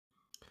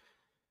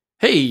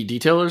Hey,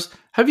 detailers,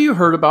 have you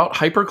heard about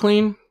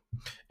HyperClean?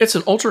 It's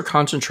an ultra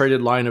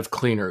concentrated line of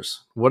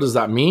cleaners. What does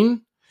that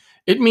mean?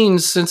 It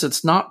means since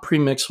it's not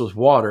premixed with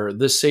water,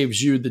 this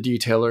saves you, the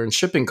detailer, in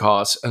shipping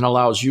costs and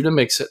allows you to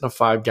mix it in a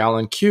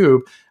 5-gallon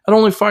cube at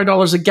only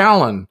 $5 a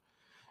gallon.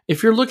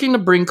 If you're looking to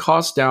bring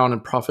costs down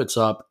and profits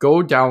up,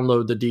 go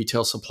download the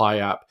Detail Supply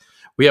app.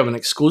 We have an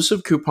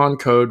exclusive coupon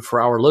code for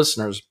our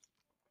listeners.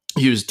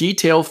 Use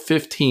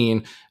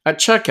Detail15 at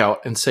checkout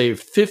and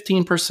save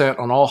 15%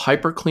 on all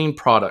HyperClean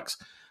products.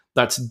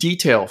 That's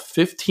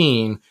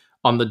Detail15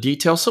 on the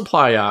Detail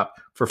Supply app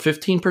for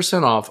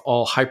 15% off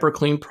all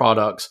HyperClean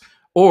products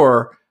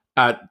or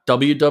at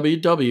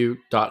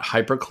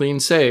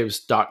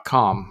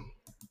www.hypercleansaves.com.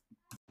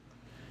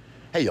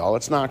 Hey y'all,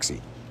 it's Noxie.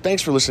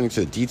 Thanks for listening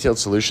to the Detailed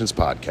Solutions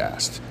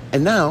podcast.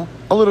 And now,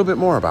 a little bit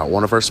more about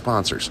one of our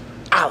sponsors.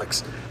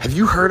 Alex, have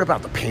you heard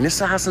about the Paint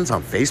Assassins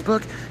on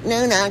Facebook?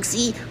 No,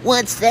 Noxie,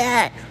 what's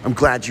that? I'm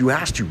glad you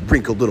asked, you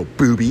wrinkled little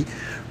booby.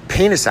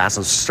 Paint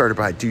Assassins was started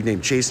by a dude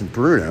named Jason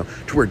Bruno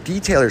to where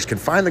detailers can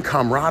find the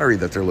camaraderie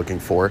that they're looking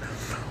for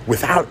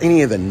without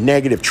any of the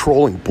negative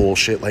trolling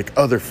bullshit like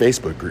other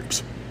Facebook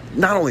groups.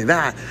 Not only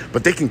that,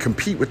 but they can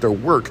compete with their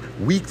work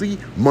weekly,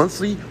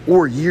 monthly,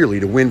 or yearly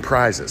to win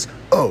prizes.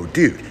 Oh,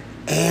 dude,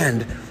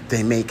 and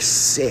they make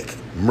sick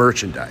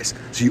merchandise,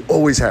 so you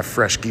always have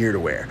fresh gear to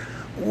wear.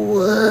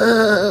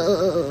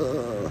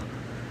 Whoa.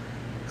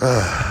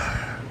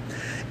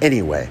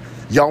 Anyway,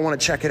 y'all want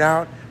to check it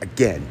out?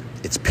 Again,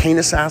 it's Paint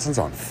Assassins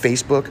on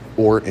Facebook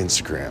or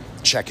Instagram.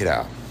 Check it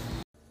out.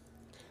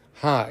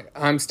 Hi,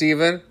 I'm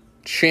Steven,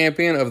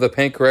 champion of the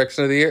paint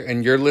correction of the year,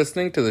 and you're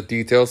listening to the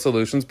Detail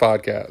Solutions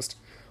podcast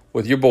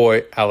with your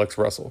boy, Alex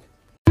Russell.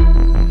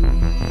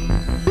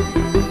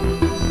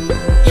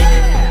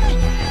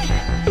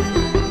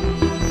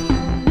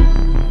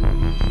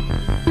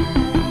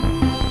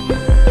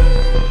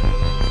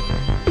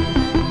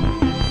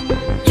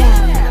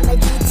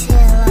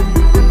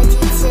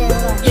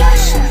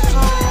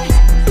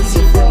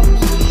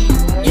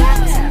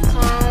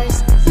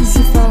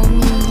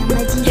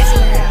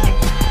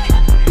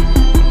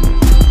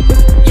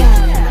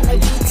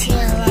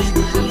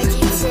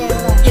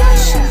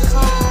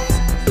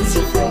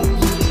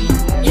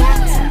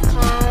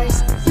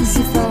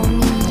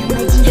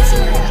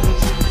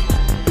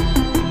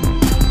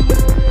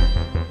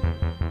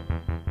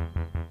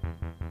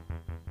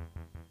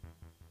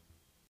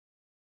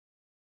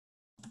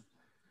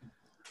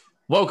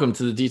 Welcome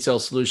to the Detail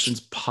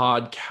Solutions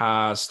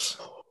podcast.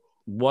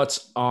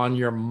 What's on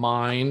your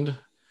mind?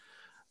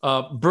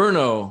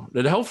 Bruno,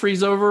 did hell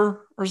freeze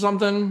over or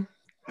something?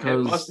 It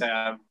must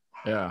have.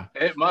 Yeah.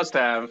 It must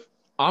have.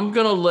 I'm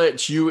going to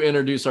let you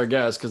introduce our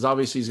guest because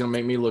obviously he's going to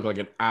make me look like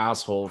an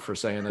asshole for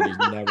saying that he's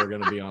never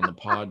going to be on the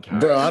podcast.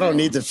 Bro, I don't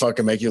need to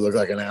fucking make you look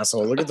like an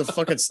asshole. Look at the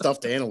fucking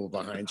stuffed animal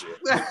behind you.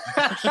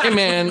 Hey,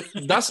 man,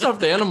 that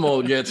stuffed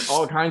animal gets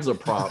all kinds of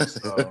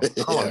props. So I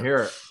want to hear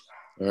it.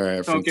 All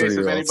right. So in case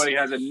if anybody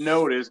hasn't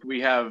noticed,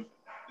 we have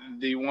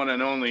the one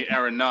and only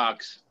Aaron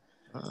Knox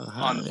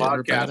on the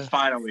podcast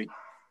finally.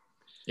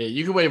 Yeah,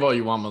 you can wave all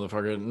you want,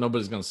 motherfucker.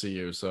 Nobody's gonna see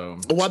you. So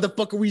why the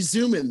fuck are we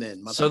zooming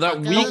then? So that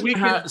we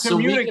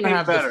can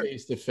have the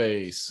face to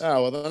face.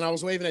 Oh well, then I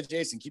was waving at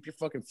Jason. Keep your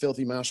fucking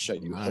filthy mouth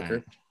shut, you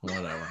hooker. Right,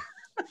 whatever.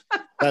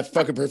 That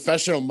fucking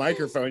professional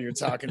microphone you're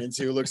talking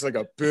into looks like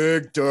a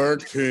big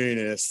dark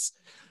penis.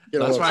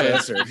 That's right.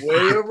 It's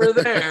way over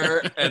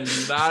there and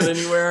not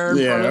anywhere.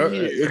 Yeah,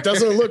 it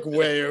doesn't look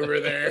way over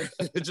there.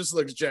 It just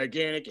looks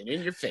gigantic and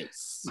in your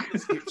face.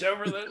 It's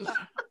over there.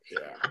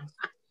 Yeah,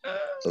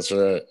 that's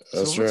right.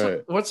 That's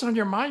right. What's on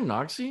your mind,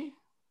 Noxie?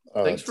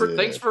 Thanks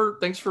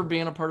for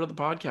being a part of the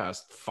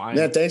podcast. Fine.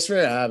 Yeah, thanks for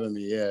having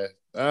me. Yeah,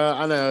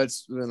 I know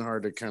it's been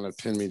hard to kind of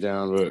pin me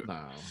down, but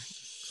no,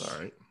 it's all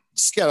right.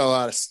 Just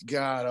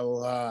got a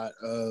lot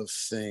of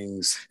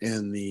things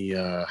in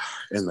the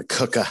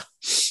cooker.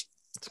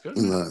 It's good.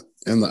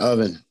 In the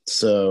oven.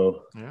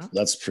 So yeah,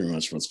 that's pretty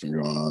much what's been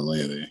going on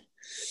lately.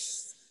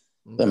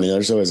 Okay. I mean,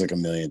 there's always like a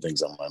million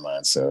things on my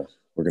mind, so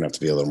we're gonna have to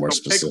be a little more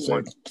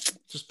specific.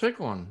 Just pick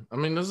one. I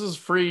mean, this is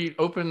free,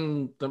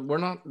 open. We're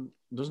not.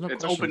 There's no.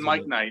 It's open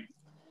mic night.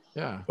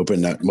 Yeah.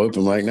 Open mic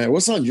night.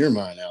 What's on your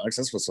mind, Alex?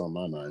 That's what's on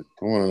my mind.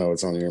 I want to know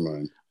what's on your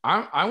mind.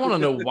 I want to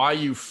know why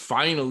you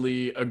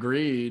finally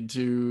agreed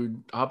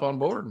to hop on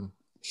board.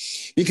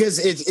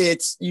 Because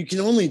it's you can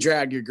only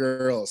drag your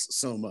girls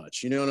so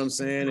much, you know what I'm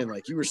saying? And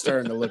like you were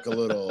starting to look a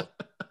little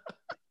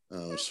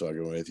I'm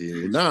fucking with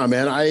you. Nah,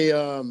 man, I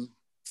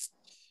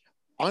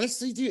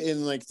honestly, dude,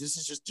 and like this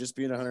is just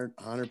being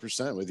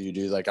 100% with you,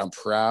 dude. Like I'm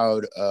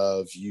proud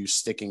of you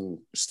sticking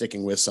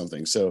with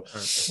something. So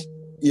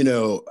you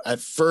know, at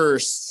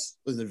first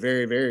in the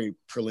very, very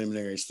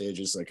preliminary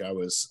stages, like I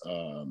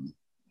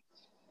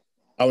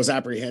was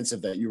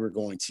apprehensive that you were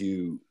going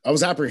to, I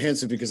was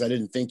apprehensive because I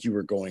didn't think you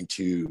were going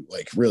to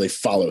like really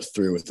follow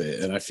through with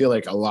it. And I feel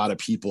like a lot of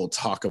people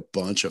talk a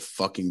bunch of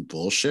fucking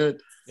bullshit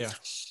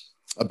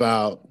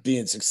about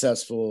being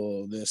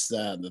successful, this,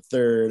 that, and the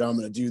third. I'm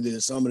gonna do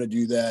this, I'm gonna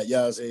do that,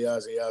 yaza,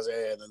 yaza,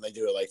 yaza, and then they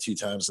do it like 2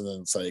 times, and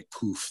then it's like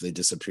poof, they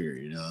disappear.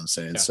 You know what I'm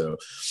saying? Yeah. So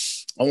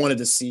I wanted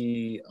to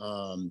see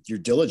your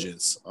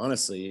diligence,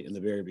 honestly, in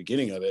the very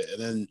beginning of it,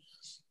 and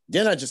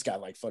then I just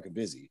got like fucking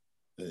busy.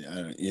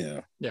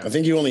 Yeah. I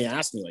think you only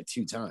asked me like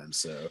 2 times,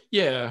 so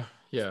Yeah.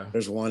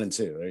 there's 1 and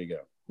 2. There you go.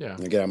 Yeah.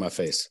 Get out of my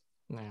face.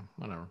 Yeah.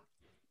 Whatever.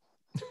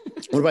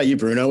 What about you,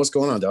 Bruno? What's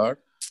going on, dog?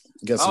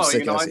 You got some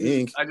sick ass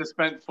ink I just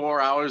spent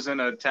 4 hours in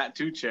a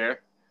tattoo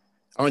chair.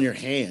 on your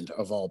hand,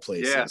 of all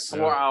places. Yeah,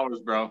 4 hours,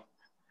 bro.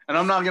 And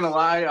I'm not gonna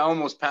lie, I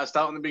almost passed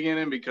out in the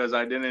beginning because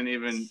I didn't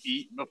even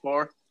eat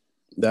before.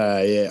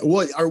 Yeah.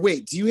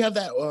 Wait, do you have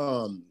that?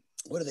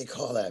 What do they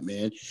call that,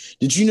 man?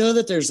 Did you know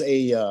that there's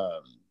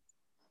a?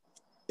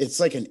 It's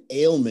like an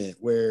ailment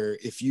where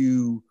if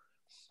you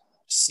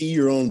see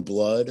your own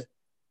blood,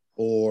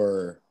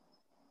 or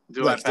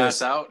do I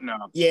pass out? No.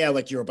 Yeah,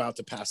 like you're about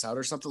to pass out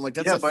or something like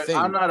that. Yeah, but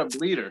I'm not a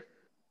bleeder.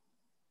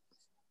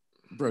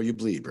 Bro, you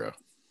bleed, bro.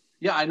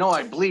 Yeah, I know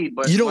I bleed,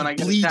 but you don't when I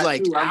get bleed tattoo,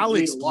 like I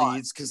Alex bleed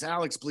bleeds, because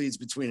Alex bleeds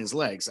between his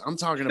legs. I'm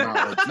talking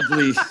about like you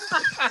bleed.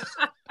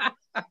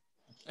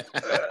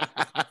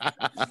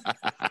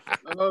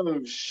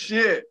 Oh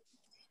shit!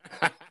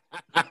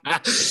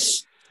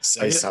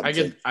 Say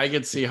something. I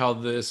could see how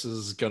this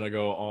is gonna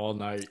go all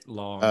night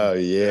long. Oh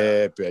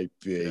yeah, baby.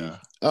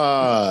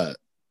 Yeah.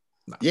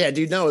 Yeah,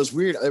 dude. No, it was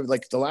weird.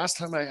 Like the last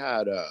time I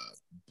had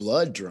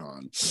blood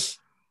drawn,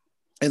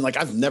 and like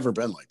I've never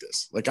been like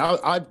this. Like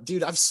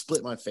I've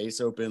split my face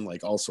open,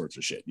 like all sorts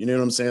of shit. You know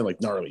what I'm saying?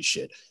 Like gnarly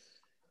shit.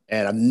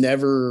 And I've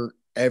never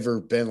ever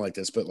been like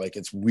this, but like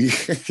it's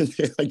weird.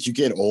 Like you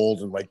get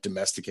old and like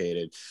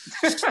domesticated,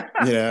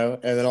 you know,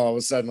 and then all of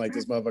a sudden like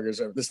this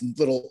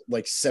little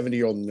like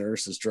 70-year-old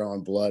nurse is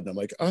drawing blood, and I'm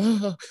like,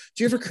 oh,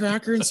 do you have a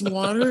cracker and some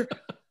water?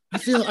 I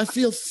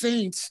feel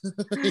faint.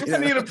 You know? I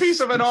need a piece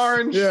of an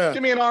orange. Yeah,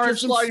 give me an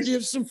orange slice. Do you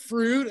have some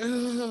fruit?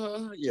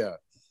 Yeah.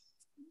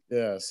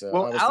 So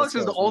well, Alex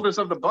is the oldest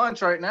of the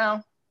bunch right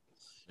now.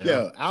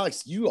 Yeah,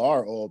 Alex, you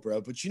are old,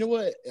 bro. But you know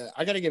what?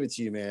 I got to give it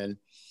to you, man.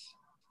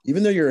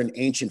 Even though you're an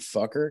ancient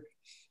fucker,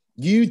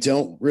 you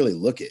don't really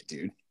look it,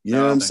 dude. You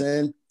know what I'm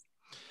saying?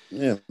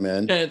 Yeah,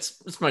 man. Yeah,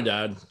 it's my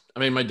dad. I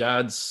mean, my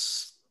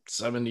dad's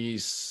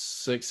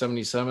 76,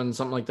 77,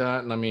 something like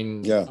that. And I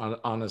mean,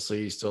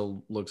 honestly, he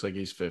still looks like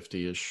he's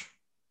 50-ish.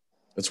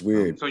 That's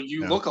weird. So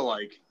you look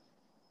alike.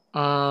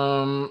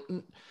 Because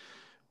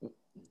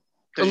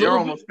you're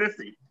almost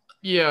 50.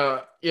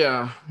 Yeah.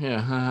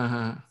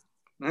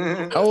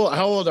 How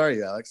old are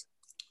you, Alex?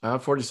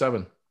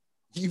 47.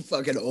 You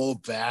fucking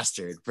old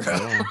bastard, bro.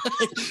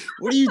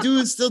 What are you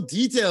doing still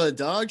detailing,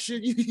 dog?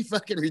 Should you be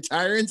fucking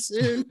retiring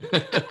soon?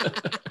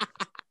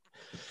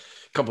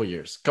 Couple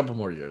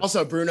more years.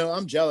 Also, Bruno,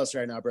 I'm jealous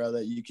right now, bro,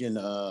 that you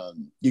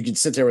can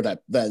sit there with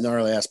that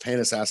gnarly ass Pain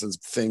Assassins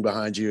thing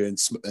behind you and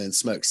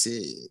smoke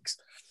cigs.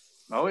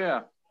 Oh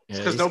yeah, it's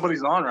because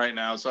nobody's on right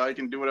now, so I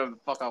can do whatever the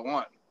fuck I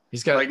want.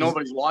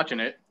 Nobody's watching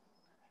it.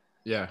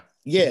 Yeah.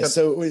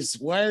 So it was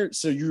wired.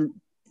 So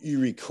you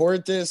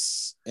record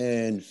this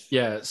and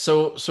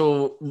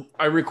so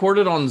I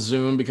recorded on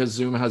Zoom because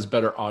Zoom has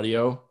better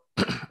audio,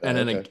 and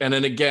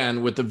then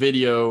again with the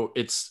video,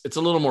 it's a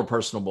little more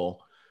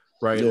personable,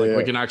 right?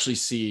 We can actually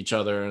see each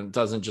other, and it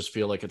doesn't just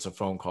feel like it's a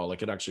phone call.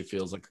 Like it actually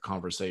feels like a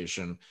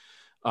conversation.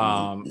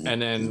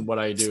 And then what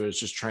I do is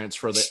just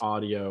transfer the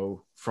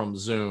audio from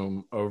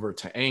Zoom over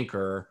to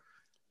Anchor,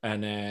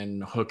 and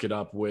then hook it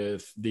up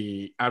with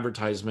the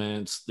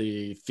advertisements,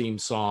 the theme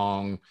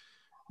song,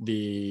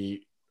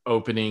 the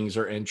openings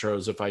or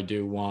intros if I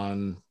do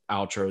one,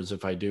 outros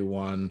if I do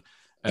one.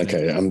 I'm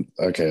done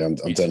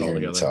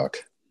hearing you talk.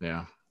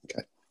 Yeah.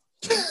 Okay.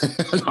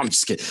 I'm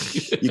just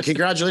kidding.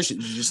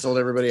 Congratulations. You just told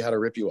everybody how to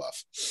rip you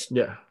off.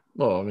 Yeah.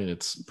 Well, I mean,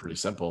 it's pretty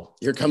simple.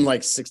 Here come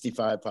like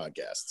 65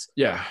 podcasts.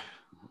 Yeah.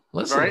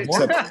 Listen, right?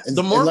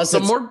 the more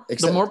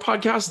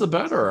podcasts, the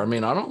better. I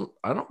mean, I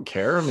don't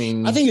care. I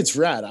mean, I think it's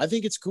rad. I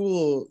think it's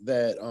cool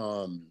that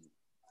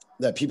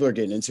that people are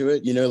getting into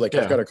it. You know, like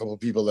I've got a couple of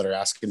people that are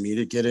asking me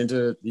to get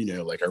into, you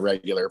know, like a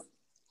regular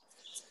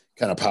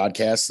kind of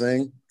podcast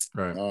thing.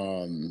 Right.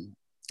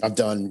 I've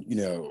done, you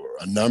know,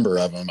 a number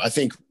of them. I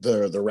think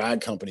the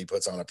Rad Company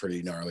puts on a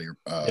pretty gnarly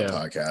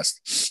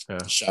podcast.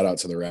 Yeah. Shout out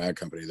to the Rad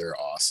Company. They're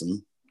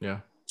awesome. Yeah.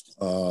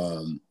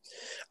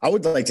 I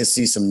would like to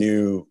see some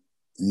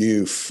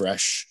new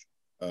fresh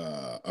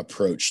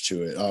approach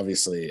to it.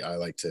 Obviously, I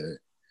like to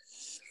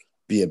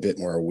be a bit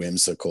more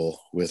whimsical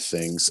with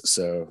things,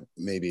 so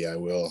maybe I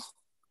will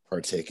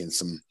partake in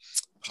some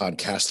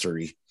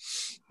podcastery.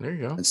 There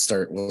you go. And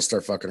we'll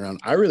start fucking around.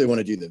 I really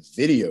want to do the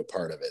video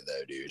part of it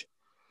though, dude.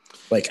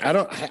 Like I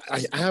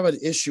have an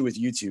issue with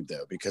YouTube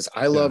though, because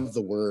I love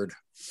the word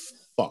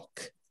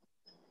fuck.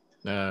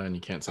 And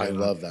you can't say I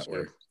love that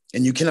word.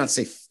 And you cannot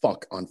say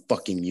fuck on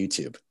fucking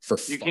YouTube, for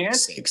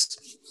fuck's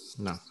sakes.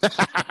 No.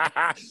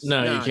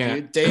 No, you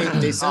can't. Dude,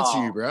 they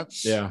censor you, bro.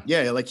 Yeah.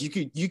 Yeah, like you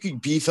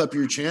could beef up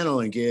your channel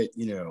and get,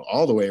 you know,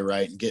 all the way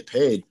right and get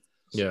paid.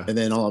 Yeah. And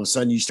then all of a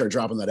sudden you start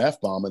dropping that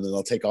F-bomb and then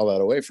they'll take all that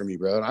away from you,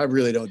 bro. And I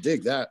really don't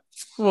dig that.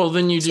 Well,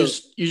 then you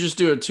just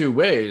do it two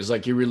ways.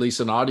 Like you release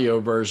an audio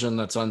version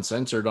that's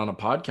uncensored on a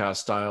podcast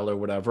style or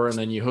whatever, and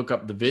then you hook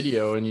up the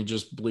video and you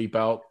just bleep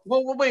out.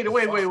 Well,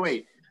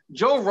 wait.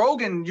 Joe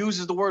Rogan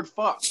uses the word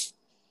fuck.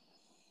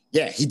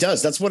 Yeah, he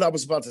does. That's what I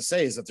was about to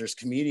say, is that there's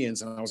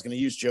comedians, and I was going to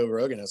use Joe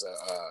Rogan as a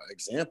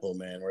example,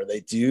 man, where they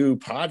do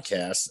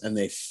podcasts and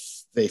they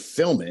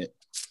film it.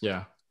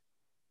 Yeah.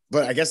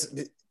 But I guess,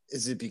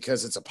 is it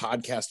because it's a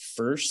podcast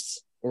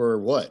first or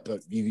what?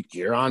 But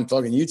you're on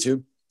fucking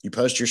YouTube. You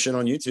post your shit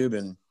on YouTube,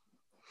 and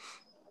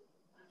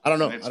I don't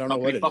know. I don't know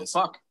what it is.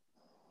 Fuck.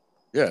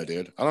 Yeah,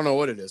 dude. I don't know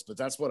what it is, but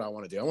that's what I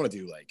want to do. I want to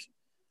do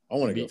I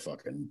want to go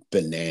fucking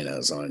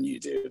bananas on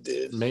YouTube,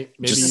 dude.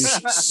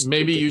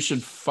 Maybe you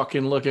should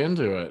fucking look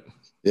into it.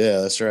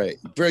 Yeah, that's right.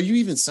 Bro, you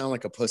even sound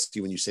like a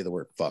pussy when you say the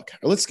word fuck.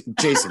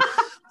 Jason,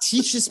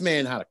 teach this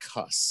man how to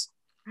cuss.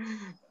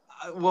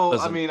 Well,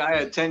 Listen. I mean, I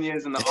had 10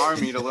 years in the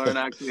army to learn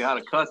actually how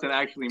to cuss and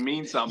actually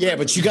mean something. Yeah,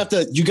 but you got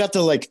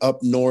the like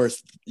up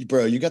north,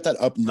 bro. You got that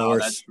up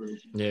north. That's true.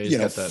 Yeah, You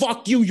know,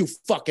 fuck you, you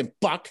fucking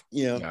fuck.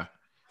 You know, Yeah.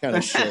 kind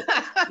of shit.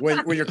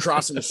 When you're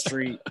crossing the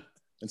street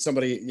and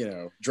somebody, you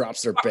know,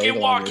 drops their Fucking bagel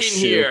on walk your in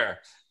shoe. here.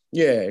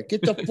 Yeah,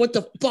 what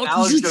the fuck?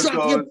 Alex Did you just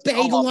drop your goes,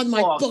 bagel "Oh, on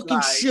my fuck, fucking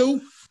like."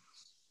 shoe?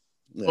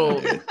 Yeah,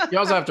 Well, dude. you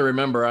also have to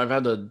remember, I've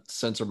had to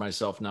censor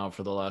myself now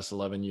for the last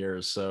 11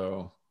 years.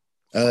 So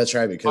Oh, that's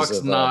right, because fuck's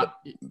of not,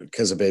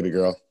 because of baby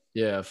girl.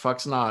 yeah,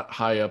 fuck's not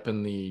high up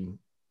in the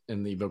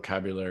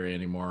vocabulary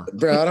anymore.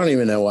 Bro, I don't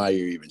even know why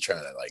you're even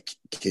trying to like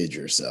kid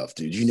yourself,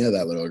 dude. You know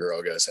that little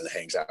girl goes and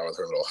hangs out with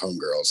her little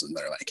homegirls, and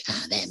they're like,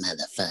 Oh, that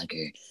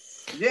motherfucker.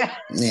 Yeah.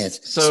 yeah.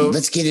 So-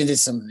 Let's get into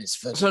some of this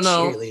fucking So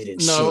no,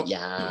 cheerleading no. shit,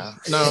 y'all.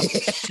 No,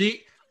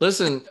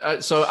 listen.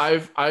 So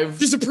I've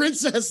She's a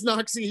princess,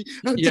 Noxie.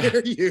 How Yeah.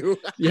 dare you?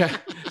 yeah.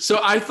 So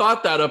I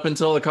thought that up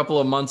until a couple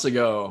of months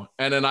ago,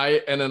 and then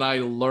I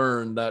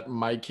learned that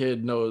my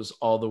kid knows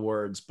all the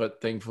words,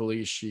 but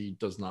thankfully she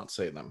does not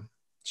say them.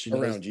 She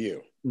knows, Around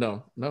you.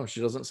 no,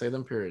 she doesn't say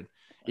them. Period.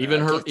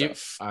 Even her,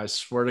 I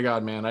swear to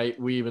God, man.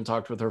 We even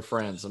talked with her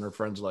friends, and her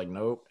friends were like,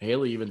 nope.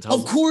 Haley even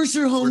tells. Of course,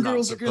 your We're not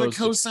homegirls are going to supposed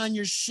to. co-sign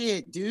your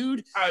shit,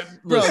 dude.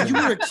 Bro, Listen, you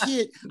were a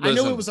kid. I know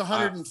Listen, it was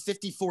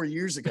 154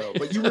 years ago,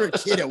 but you were a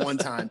kid at one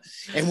time.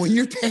 And when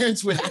your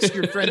parents would ask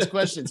your friends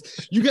questions,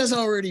 you guys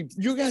already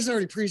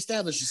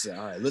pre-established. You said,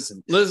 all right,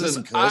 listen,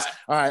 cuz. All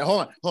right,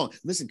 hold on.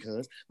 Listen,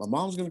 cuz, my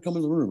mom's going to come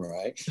in the room, all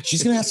right?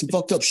 She's going to have some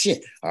fucked up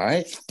shit, all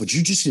right? But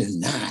you just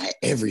deny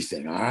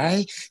everything, all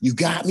right? You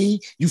got me?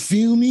 You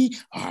feel me?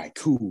 All right,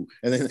 cool.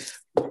 And then,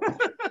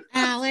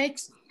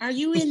 Alex, are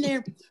you in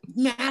there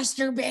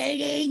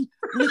masturbating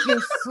with your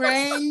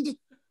friend?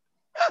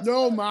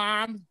 no,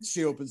 Mom.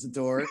 She opens the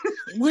door.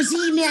 Was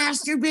he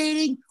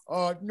masturbating?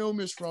 No,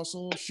 Miss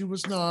Russell, she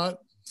was not.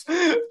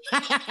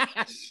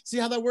 See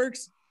how that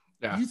works?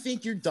 Yeah. You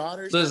think your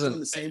daughter's Listen, not doing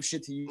the same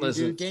shit to you,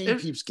 listen, dude? Game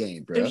keeps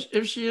game, bro.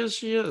 If she is,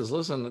 she is.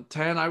 Listen, at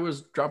 10, I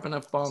was dropping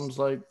F-bombs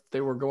like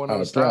they were going out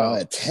Oh, of bro, style.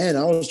 at 10,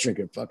 I was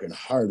drinking fucking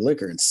hard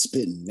liquor and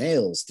spitting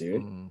nails,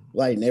 dude.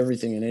 Lighting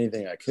everything and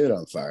anything I could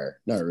on fire.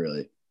 Not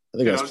really. I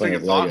think I was playing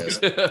with drinking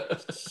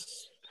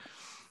Legos.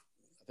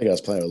 I think I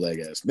was playing with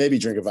Legos. Maybe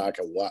drinking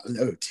vodka.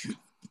 No, dude.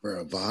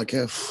 Bro,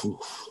 vodka. Whew.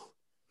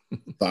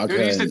 Vodka.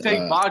 Dude, I used to and,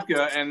 take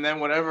vodka, and then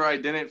whatever I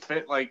didn't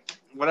fit, like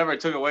whatever I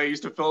took away, I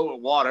used to fill it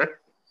with water.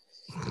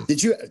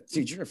 Dude,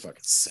 you're a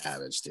fucking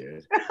savage,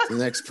 dude. The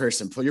next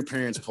person, your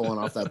parents pulling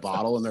off that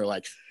bottle, and they're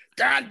like,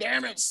 God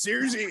damn it,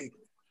 Susie.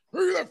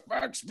 Who the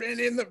fuck's been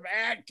in the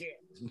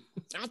vacuum?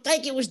 I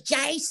think it was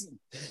Jason.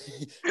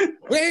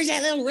 Where's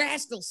that little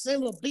rascal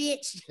son of a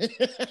bitch?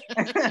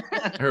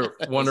 Her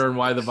wondering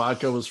why the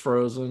vodka was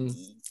frozen.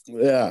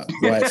 Yeah,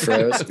 why it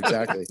froze.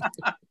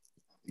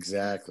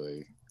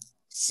 Exactly.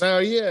 So,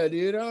 yeah,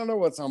 dude, I don't know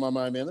what's on my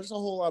mind, man. There's a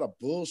whole lot of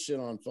bullshit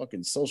on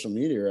fucking social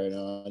media right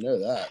now. I know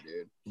that,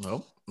 dude.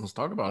 Well, let's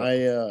talk about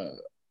it.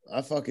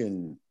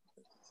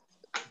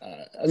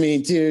 I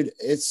mean, dude,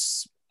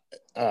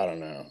 I don't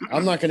know.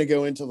 I'm not going to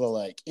go into the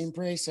like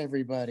embrace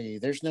everybody.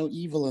 There's no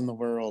evil in the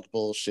world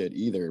bullshit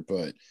either.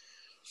 But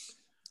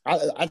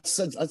I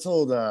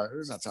told who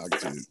was I talking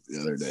to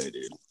the other day,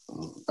 dude?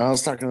 I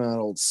was talking to that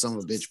old son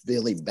of a bitch,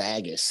 Billy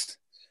Baggis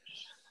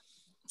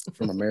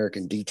from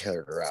American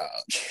Detailer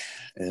Garage,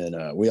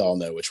 and we all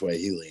know which way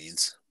he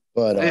leans.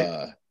 But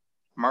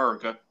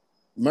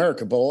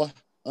America, boy.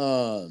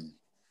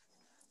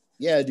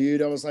 Yeah,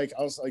 dude. I was like,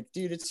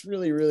 dude, it's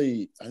really,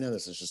 really. I know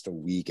this is just a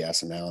weak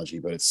ass analogy,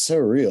 but it's so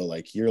real.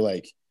 Like, you're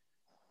like,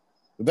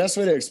 the best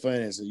way to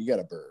explain it is that you got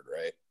a bird,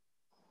 right?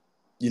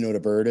 You know what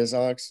a bird is,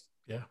 Alex?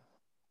 Yeah.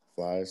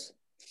 Flies.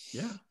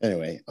 Yeah.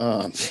 Anyway,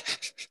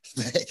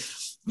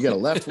 you got a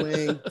left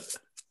wing and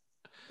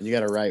you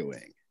got a right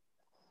wing.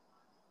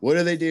 What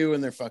do they do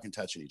when they're fucking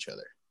touching each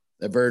other?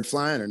 That bird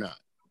flying or not?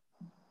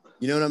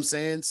 You know what I'm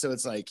saying? So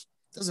it's like,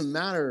 doesn't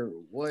matter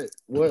what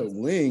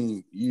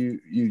wing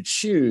you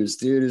choose,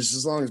 dude. It's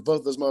as long as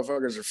both those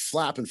motherfuckers are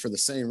flapping for the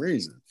same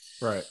reason.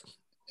 Right.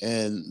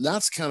 And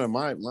that's kind of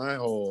my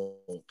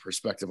whole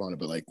perspective on it.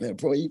 But like, man,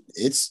 bro,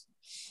 it's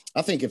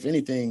I think if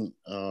anything,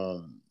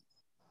 the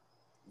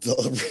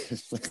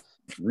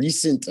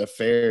recent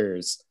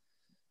affairs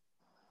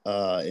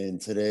in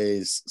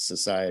today's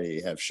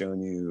society have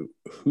shown you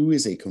who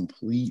is a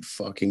complete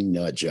fucking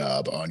nut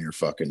job on your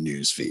fucking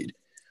news feed.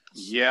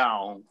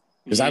 Yeah.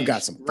 Because I've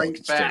got some Great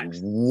fucking straight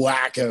facts.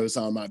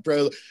 wackos on my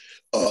bro.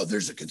 Oh,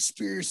 there's a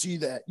conspiracy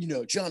that, you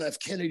know, John F.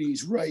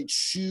 Kennedy's right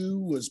shoe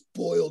was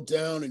boiled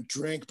down and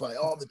drank by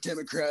all the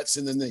Democrats,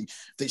 and then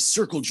they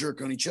circle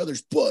jerk on each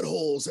other's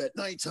buttholes at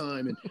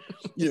nighttime. And,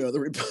 you know,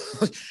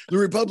 the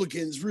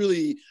Republicans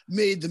really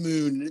made the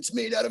moon and it's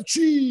made out of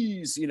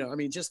cheese. You know, I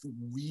mean, just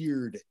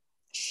weird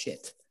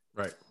shit.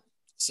 Right.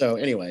 So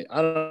anyway,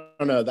 I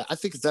don't know. I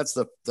think that's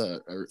I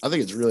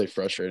think it's really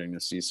frustrating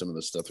to see some of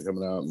the stuff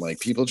coming out and like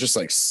people just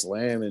like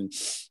slamming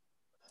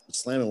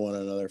one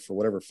another for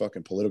whatever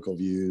fucking political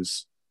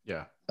views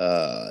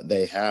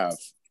they have.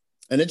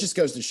 And it just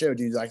goes to show,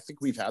 dude, I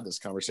think we've had this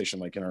conversation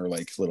like in our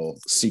like little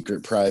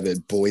secret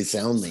private boys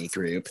only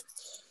group.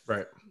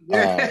 Right.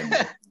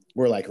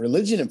 We're like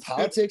religion and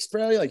politics,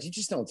 bro. Like you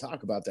just don't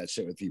talk about that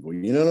shit with people.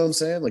 You know what I'm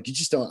saying? Like you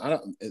just don't.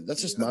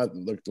 That's just my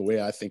look. The way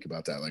I think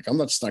about that. Like I'm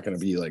not going to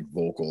be like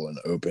vocal and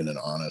open and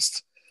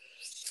honest.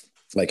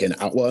 Like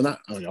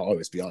I'll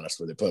always be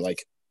honest with it, but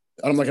like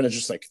I'm not going to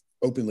just like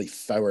openly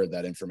forward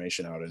that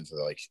information out into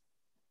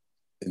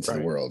the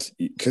world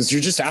because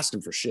you're just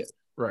asking for shit.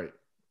 Right.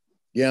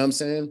 You know what I'm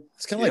saying?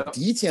 It's kind of like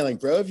detailing,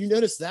 bro. Have you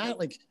noticed that?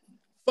 Like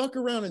fuck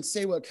around and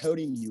say what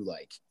coating you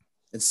like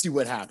and see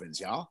what happens,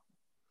 y'all.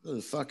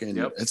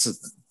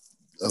 It's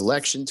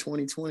election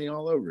 2020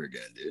 all over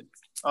again, dude.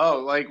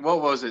 Oh, like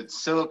what was it?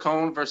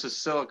 Silicone versus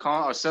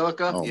silicon or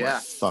silica? Oh my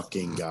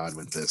fucking god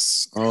with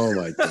this. Oh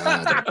my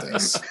god with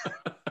this.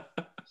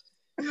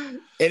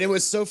 And it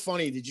was so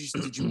funny. Did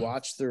you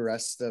watch the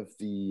rest of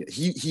the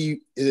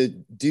the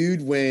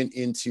dude went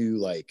into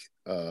like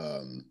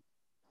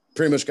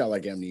pretty much got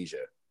like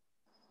amnesia.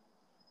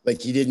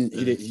 Like he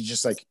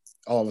just like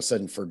all of a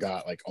sudden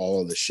forgot like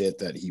all of the shit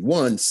that he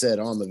one said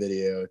on the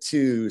video,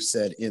 two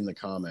said in the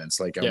comments.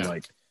 Like I'm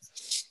like,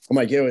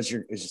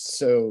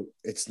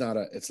 it's not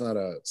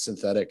a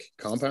synthetic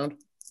compound.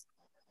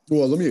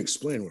 Well, let me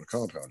explain what a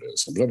compound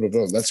is. Blah blah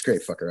blah. That's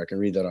great, fucker. I can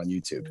read that on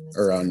YouTube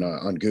or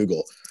on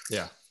Google.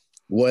 Yeah.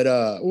 What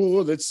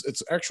well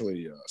it's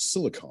actually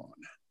silicon.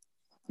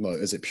 Well,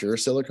 is it pure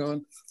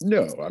silicon?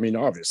 No, I mean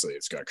obviously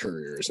it's got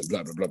couriers and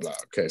blah blah blah blah.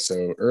 Okay,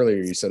 so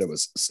earlier you said it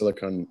was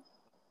silicon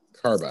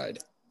carbide.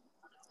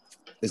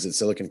 Is it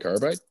silicon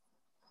carbide?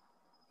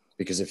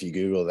 Because if you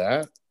Google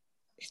that,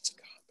 it's a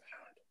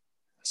compound.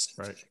 A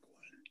synthetic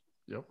one.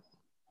 Yep.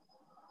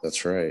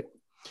 That's right.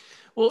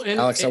 Well,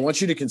 Alex, I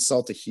want you to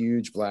consult a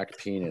huge black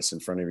penis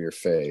in front of your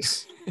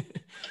face.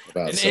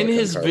 And in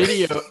his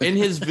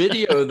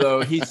video,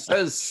 though, he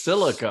says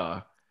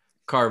silica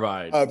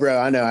carbide. Oh, bro,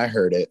 I know. I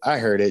heard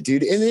it,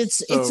 dude. And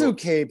it's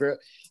okay, bro.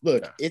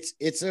 Look,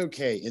 it's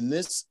okay in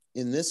this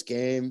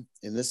game,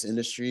 in this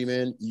industry,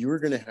 man. You're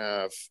gonna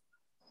have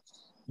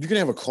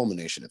a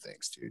culmination of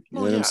things, dude. You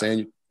know what I'm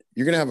saying?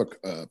 You're gonna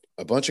have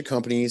a bunch of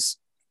companies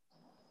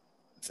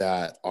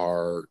that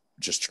are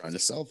just trying to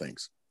sell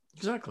things.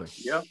 Exactly.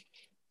 Yep.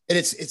 And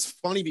it's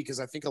funny because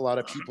I think a lot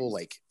of people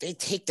like they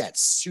take that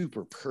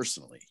super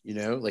personally, you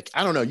know, like,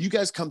 I don't know. You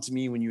guys come to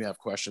me when you have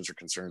questions or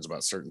concerns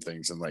about certain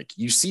things. And like,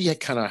 you see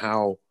kind of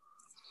how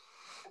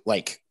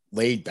like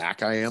laid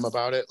back I am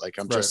about it. Like,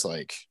 I'm just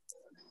like,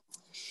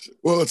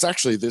 well, it's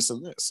actually this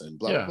and this and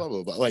blah, blah,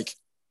 blah, blah. Like,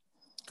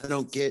 I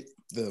don't get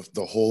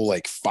the whole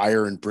like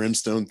fire and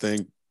brimstone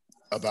thing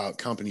about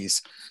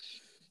companies,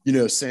 you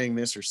know, saying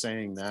this or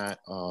saying that,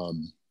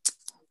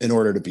 in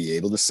order to be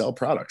able to sell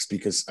products.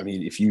 Because I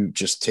mean, if you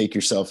just take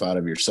yourself out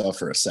of yourself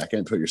for a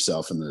second, put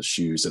yourself in the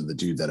shoes of the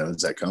dude that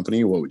owns that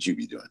company, what would you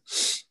be doing?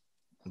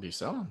 Be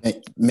selling,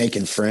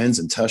 making friends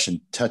and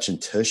touching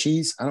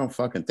tushies? I don't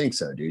fucking think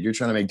so, dude. You're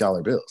trying to make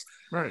dollar bills,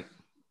 right?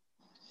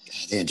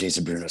 Damn,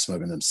 Jason Bruno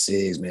smoking them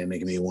cigs, man,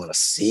 making me want a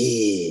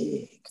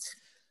cig.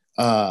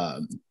 But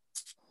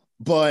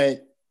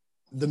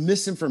the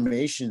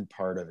misinformation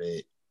part of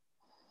it,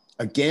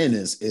 again,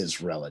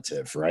 is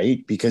relative,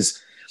 right? Because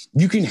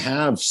you can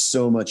have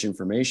so much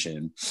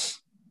information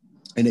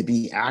and it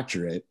be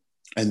accurate,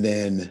 and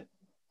then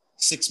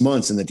 6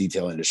 months in the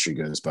detail industry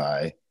goes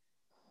by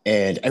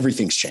and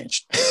everything's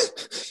changed.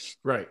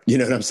 Right. You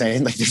know what I'm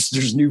saying? Like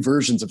there's new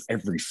versions of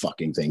every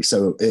fucking thing.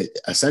 So it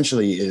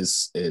essentially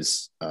is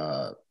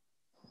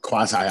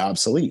quasi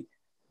obsolete.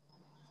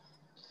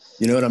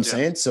 You know what I'm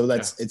saying? So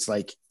it's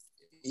like,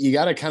 you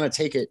got to kind of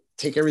take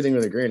everything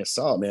with a grain of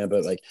salt, man.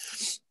 But like,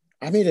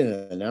 I made an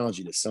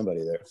analogy to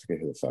somebody there. I forget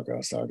who the fuck I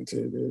was talking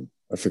to, dude.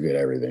 I forget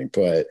everything.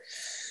 But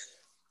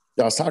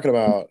I was talking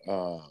about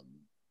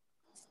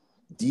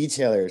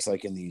detailers,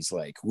 like in these,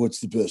 like, what's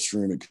the best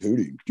ceramic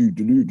coating?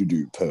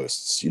 Do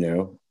posts, you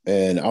know?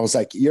 And I was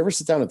like, you ever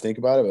sit down and think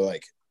about it? But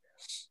like,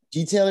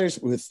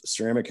 detailers with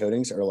ceramic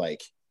coatings are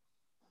like,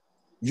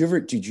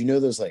 did you know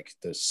those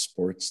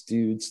sports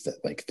dudes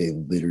that like they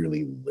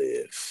literally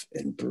live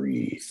and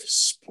breathe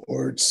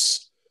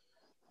sports?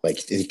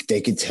 Like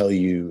they could tell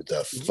you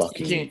the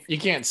fucking. You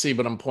can't see,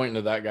 but I'm pointing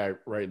to that guy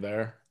right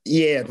there.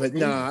 Yeah, but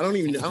no, I don't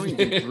even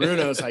think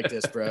Bruno's like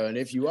this, bro. And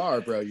if you are,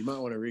 bro, you might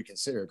want to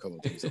reconsider a couple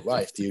of things in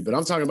life, dude. But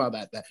I'm talking about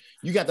that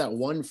you got that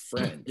one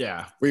friend,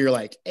 yeah, where you're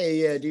like,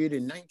 hey, yeah, dude,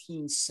 in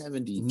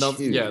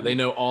 1972, yeah, they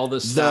know all the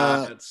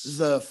stats.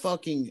 The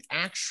fucking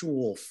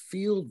actual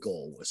field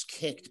goal was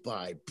kicked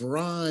by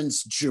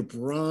Bronze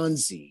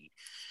Jabronzi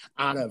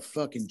out of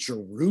fucking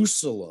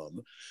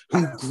Jerusalem,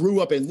 who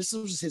grew up in, this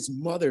was his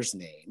mother's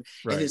name,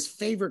 right. And his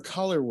favorite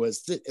color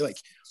was like.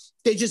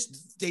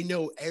 They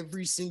know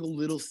every single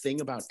little thing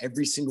about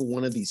every single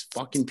one of these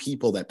fucking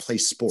people that play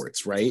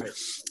sports, right?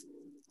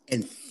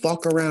 And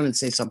fuck around and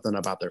say something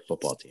about their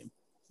football team.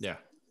 Yeah.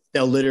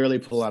 They'll literally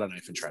pull out a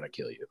knife and try to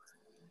kill you.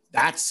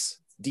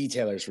 That's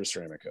detailers for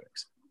ceramic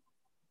coatings.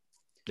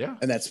 Yeah.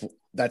 And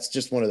that's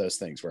just one of those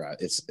things where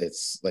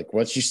it's like,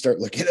 once you start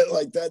looking at it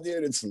like that,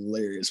 dude, it's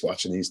hilarious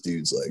watching these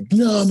dudes like,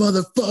 no,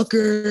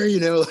 motherfucker, you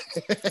know?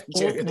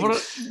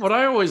 Well, what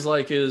I always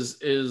like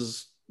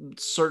is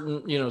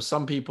certain, you know,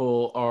 some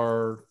people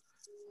are,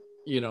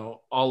 you know,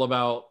 all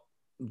about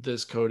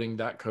this coding,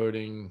 that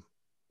coding,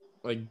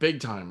 like big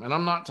time. And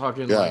I'm not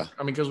talking like,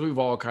 I mean, because we've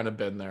all kind of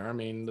been there. I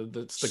mean,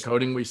 it's the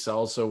coding we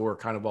sell, so we're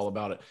kind of all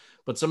about it.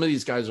 But some of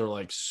these guys are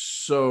like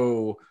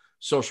so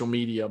social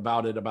media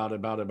about it.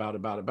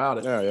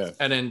 Yeah.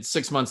 And then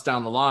 6 months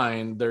down the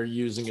line, they're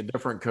using a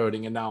different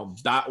coding, and now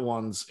that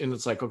one's, and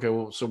it's like, okay,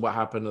 well, so what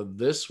happened to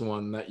this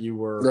one that you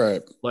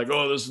were like,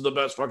 oh, this is the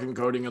best fucking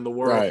coding in the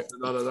world,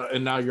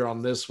 and now you're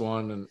on this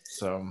one, and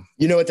so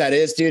you know what that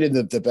is, dude.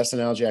 And the best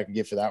analogy I could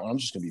give for that one, I'm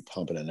just gonna be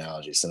pumping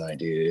analogies tonight,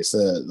 dude. It's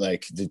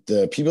like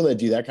the people that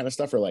do that kind of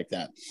stuff are like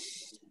that.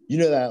 You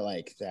know that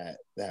like that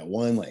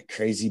one like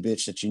crazy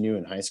bitch that you knew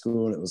in high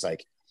school, and it was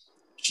like.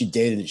 She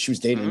was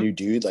dating a new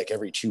dude like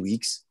every 2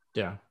 weeks.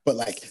 Yeah. But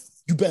like,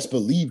 you best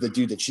believe the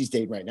dude that she's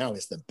dating right now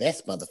is the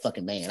best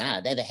motherfucking man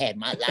I've ever had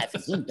in my life.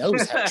 And he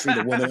knows how to treat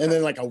a woman. And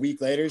then like a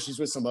week later, she's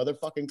with some other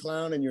fucking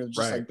clown. And you're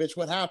just like, bitch,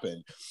 what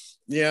happened?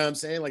 You know what I'm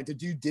saying? Like the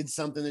dude did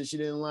something that she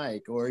didn't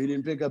like, or he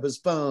didn't pick up his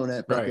phone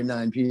at fucking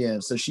 9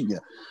 p.m. So she,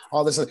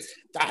 all this.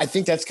 I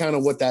think that's kind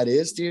of what that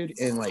is, dude.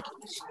 And like,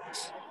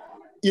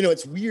 you know,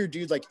 it's weird,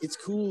 dude. Like it's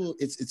cool.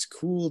 It's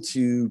cool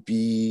to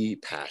be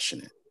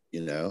passionate.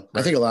 You know,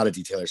 I think a lot of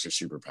detailers are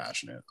super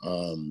passionate,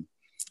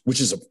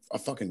 which is a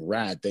fucking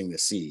rad thing to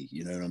see.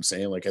 You know what I'm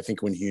saying? Like, I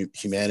think when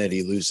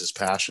humanity loses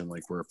passion,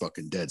 like we're a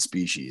fucking dead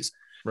species.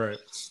 Right.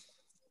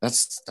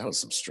 That was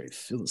some straight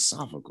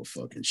philosophical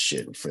fucking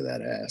shit for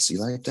that ass.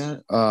 You like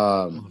that?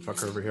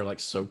 Motherfucker over here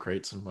like soap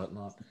crates and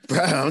whatnot. Bro,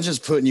 I'm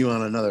just putting you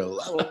on another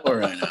level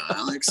right now,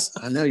 Alex.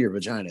 I know your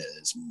vagina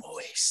is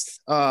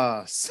moist.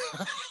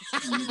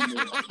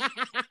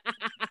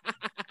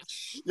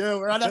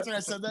 Yo, right after I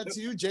said that to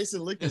you,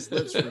 Jason licked his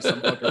lips for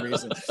some fucking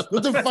reason.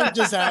 What the fuck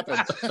just happened?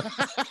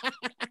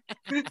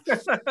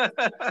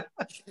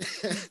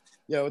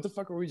 Yo, what the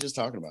fuck were we just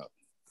talking about?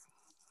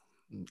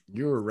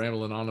 You were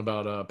rambling on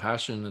about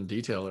passion and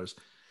detailers,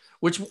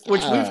 which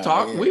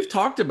we've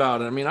talked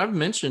about it. I mean, I've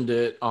mentioned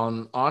it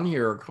on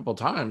here a couple of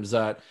times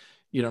that,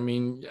 you know, I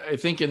mean, I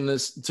think to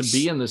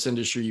be in this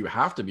industry, you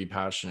have to be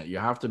passionate. You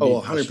have to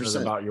be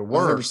passionate about your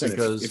work 100%.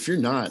 Because if you're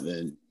not,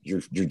 then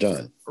you're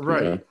done.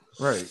 Right. You know?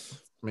 Right.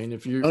 I mean,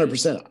 if you're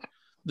 100%,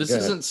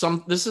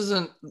 this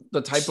isn't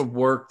the type of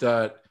work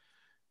that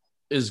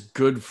is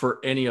good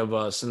for any of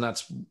us. And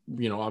that's,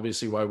 you know,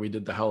 obviously why we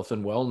did the health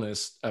and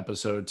wellness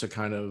episode, to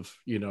kind of,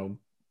 you know,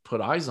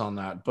 put eyes on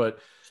that. But,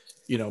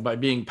 you know, by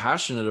being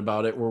passionate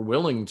about it, we're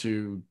willing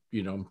to,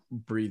 you know,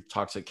 breathe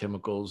toxic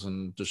chemicals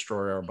and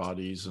destroy our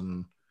bodies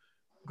and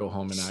go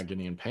home in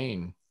agony and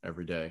pain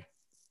every day.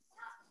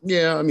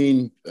 Yeah. I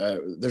mean,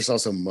 there's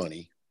also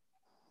money,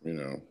 you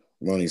know,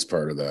 money's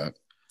part of that.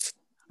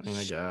 I mean,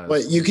 I guess.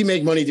 But you can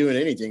make money doing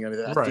anything. I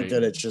mean, I think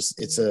that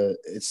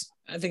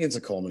I think it's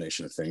a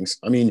culmination of things.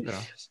 I mean,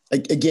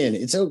 again,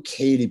 it's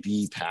okay to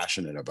be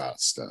passionate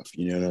about stuff.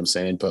 You know what I'm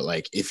saying? But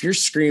like, if you're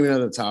screaming at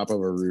the top of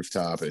a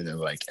rooftop and then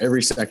like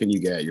every second you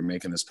get, you're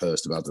making this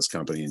post about this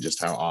company and just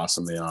how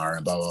awesome they are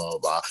and blah, blah, blah,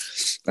 blah.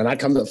 And I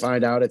come to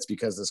find out it's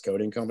because this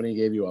coating company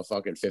gave you a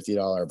fucking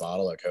 $50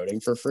 bottle of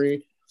coating for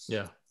free.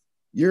 Yeah.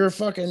 You're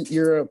kind of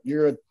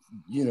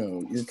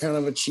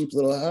a cheap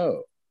little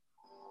hoe.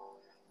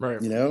 Right.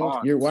 You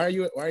know, why are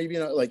you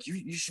being like,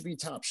 you should be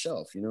top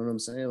shelf. You know what I'm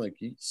saying? Like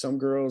some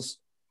girls,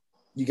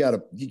 you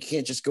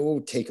can't just go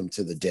take them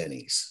to the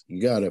Denny's.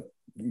 You know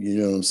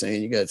what I'm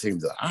saying? You got to take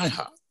them to the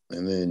IHOP,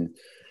 and then,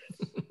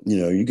 you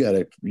know, you got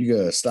to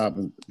stop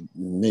and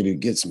maybe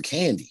get some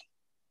candy,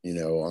 you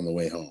know, on the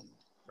way home.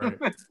 Right.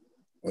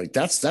 Like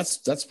that's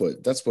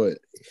what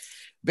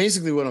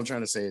basically what I'm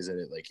trying to say is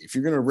that like, if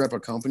you're going to rep a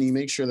company,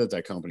 make sure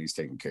that company's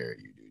taking care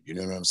of you, dude. You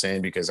know what I'm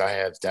saying? Because I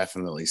have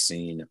definitely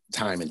seen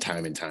time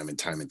again,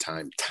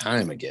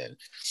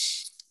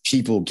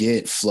 people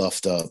get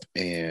fluffed up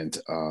and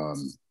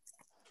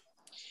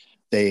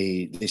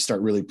they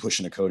start really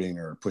pushing a coating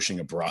or pushing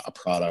a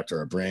product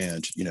or a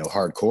brand, you know,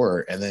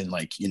 hardcore. And then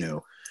like, you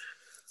know,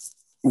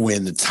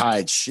 when the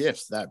tide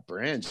shifts, that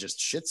brand just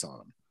shits on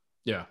them.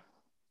 Yeah.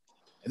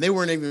 and they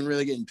weren't even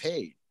really getting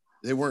paid.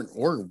 They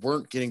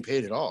weren't getting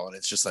paid at all. And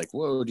it's just like,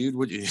 whoa, dude,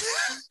 what you,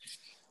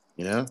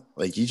 you know,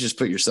 like you just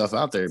put yourself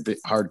out there a bit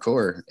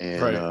hardcore,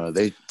 and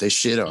they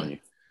shit on you.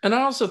 And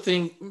I also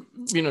think,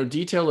 you know,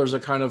 detailers are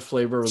kind of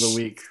flavor of the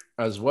week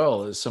as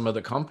well as some of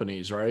the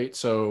companies, right?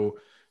 So,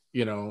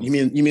 you know, you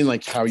mean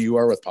like how you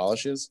are with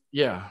polishes?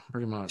 Yeah,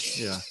 pretty much.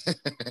 Yeah.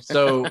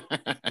 So,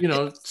 you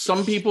know,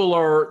 some people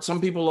are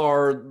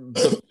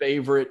the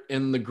favorite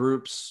in the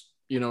groups,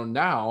 you know,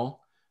 now.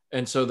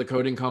 And so the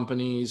coating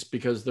companies,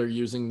 because they're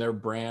using their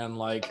brand,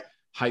 like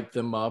hype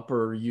them up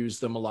or use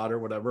them a lot or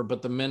whatever.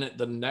 But the minute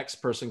the next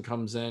person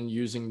comes in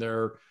using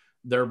their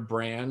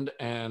brand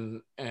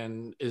and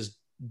is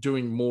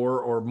doing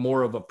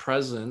more of a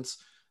presence,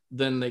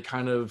 then they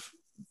kind of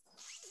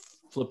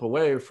flip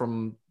away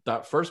from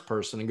that first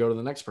person and go to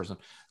the next person.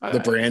 The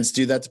brands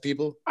do that to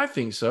people? I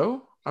think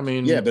so. I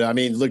mean, yeah, but I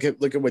mean, look at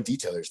what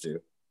detailers do.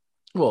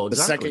 Well,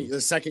 exactly. The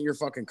second your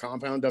fucking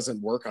compound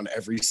doesn't work on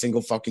every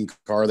single fucking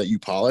car that you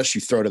polish, you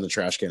throw it in the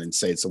trash can and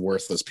say it's a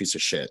worthless piece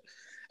of shit.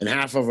 And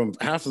half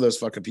of those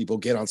fucking people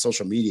get on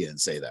social media and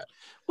say that.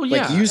 Well,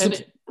 yeah,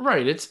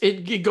 right.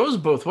 It goes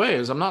both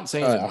ways. I'm not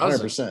saying it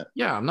doesn't. 100%.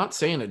 Yeah, I'm not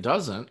saying it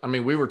doesn't. I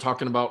mean, we were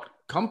talking about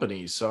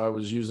companies, so I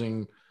was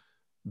using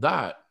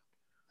that.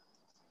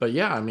 But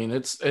yeah, I mean,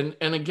 it's and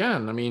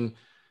again, I mean,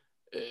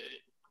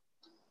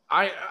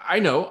 I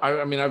know.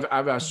 I mean,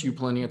 I've asked you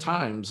plenty of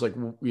times, like,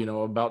 you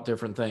know, about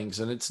different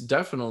things, and it's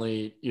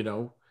definitely, you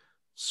know,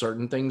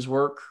 certain things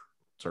work,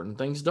 certain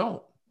things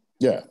don't.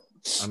 Yeah.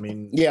 I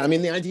mean,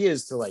 the idea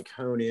is to like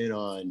hone in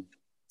on.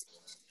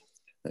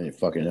 I mean,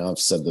 fucking, I've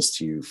said this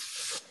to you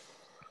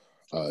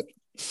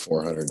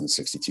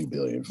 462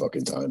 billion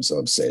fucking times, so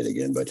I'm saying it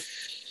again. But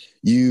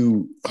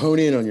you hone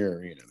in on your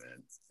arena,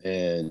 man,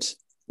 and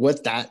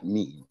what that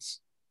means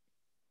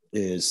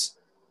is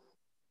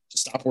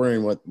stop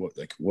worrying what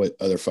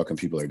other fucking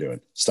people are doing.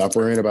 Stop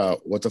worrying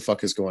about what the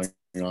fuck is going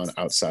on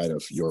outside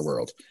of your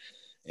world.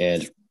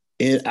 And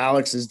in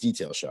Alex's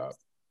detail shop,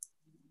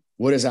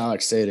 what does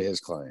Alex say to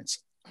his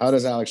clients? How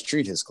does Alex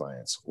treat his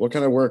clients? What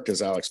kind of work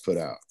does Alex put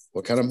out?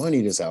 What kind of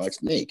money does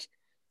Alex make?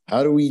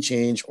 How do we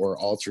change or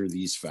alter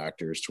these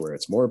factors to where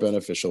it's more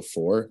beneficial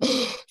for,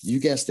 you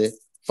guessed it,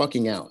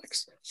 fucking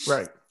Alex?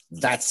 Right.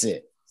 That's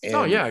it. And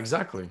oh, yeah,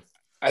 exactly.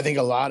 I think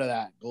a lot of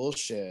that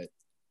bullshit,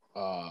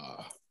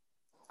 I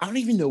don't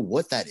even know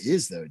what that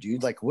is though,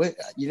 dude. Like, what,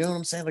 you know what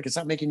I'm saying? Like, it's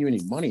not making you any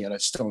money, and I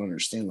just don't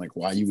understand like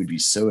why you would be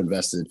so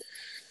invested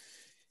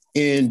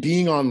in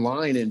being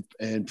online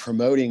and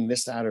promoting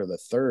this, that, or the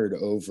third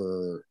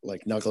over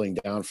like knuckling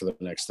down for the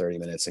next 30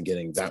 minutes and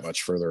getting that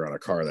much further on a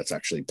car that's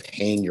actually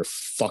paying your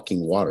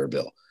fucking water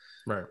bill.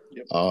 Right.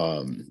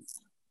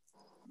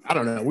 I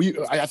don't know.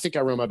 I think I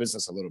run my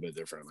business a little bit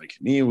different. Like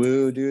me and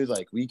Woo, dude,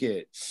 like we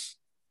get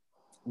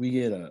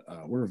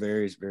we're a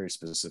very, very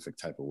specific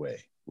type of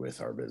way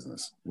with our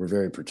business. We're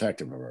very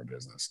protective of our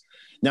business.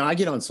 Now I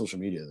get on social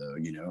media though,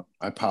 you know,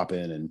 I pop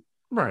in and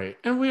right.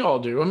 And we all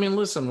do. I mean,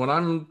 listen, when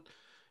I'm,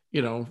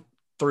 you know,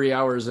 3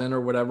 hours in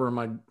or whatever,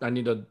 I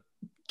need to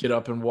get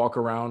up and walk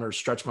around or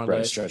stretch my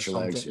legs. Stretch your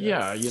legs.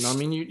 Yeah. You know, I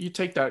mean, you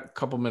take that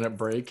couple minute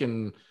break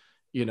and,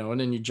 you know,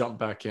 and then you jump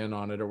back in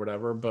on it or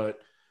whatever. But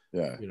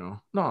yeah, you know,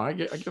 no, I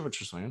get what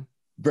you're saying.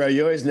 Bro,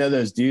 you always know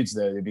those dudes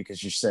though,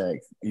 because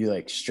you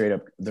like straight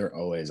up, they're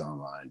always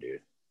online,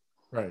 dude.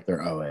 Right.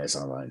 They're always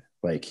online.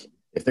 Like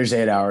if there's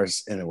 8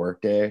 hours in a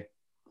workday,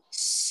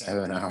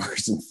 7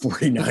 hours and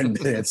 49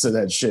 minutes of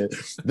that shit,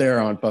 they're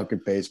on fucking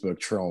Facebook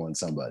trolling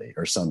somebody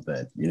or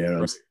something. You know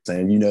what I'm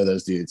saying? You know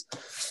those dudes.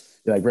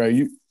 You're like, bro,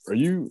 are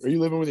you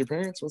living with your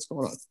parents? What's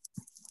going on?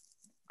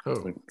 Oh,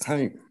 like,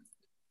 hey,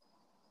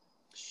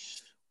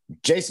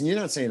 Jason, you're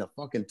not saying a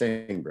fucking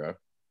thing, bro.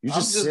 You're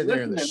just sitting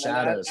there in the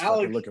shadows,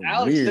 fucking looking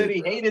Alex weird. Said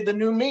he hated the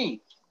new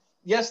me.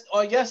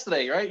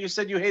 Yesterday, right? You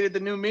said you hated the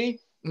new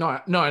me. No,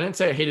 I didn't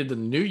say I hated the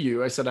new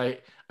you. I said I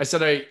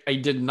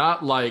did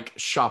not like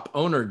shop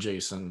owner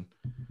Jason.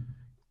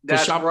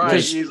 That's right.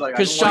 He's like,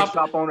 I don't like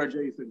shop owner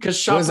Jason. Because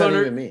shop what does owner,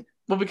 that even mean?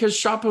 Well, because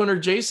shop owner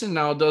Jason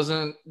now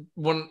doesn't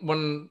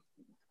when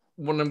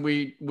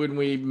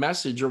we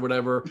message or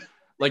whatever,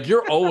 like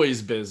you're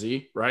always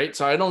busy, right?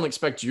 So I don't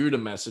expect you to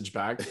message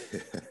back.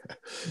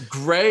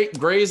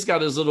 Gray's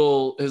got his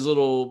little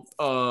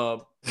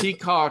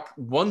peacock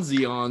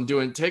onesie on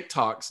doing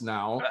TikToks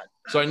now.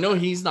 So I know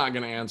he's not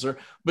going to answer,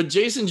 but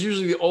Jason's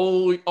usually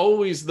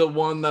always the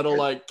one that'll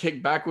like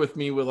kick back with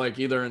me with like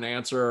either an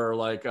answer or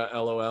like a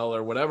LOL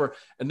or whatever.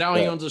 And now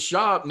he owns a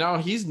shop. Now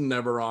he's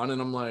never on. And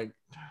I'm like,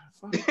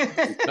 fuck,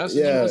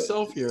 messaging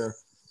myself here.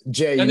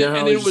 Jay,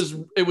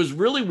 it was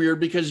really weird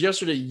because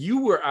yesterday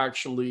you were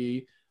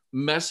actually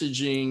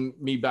messaging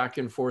me back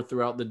and forth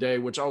throughout the day,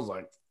 which I was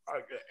like,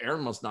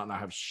 Aaron must not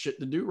have shit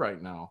to do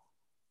right now.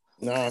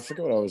 No, I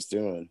forget what I was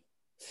doing.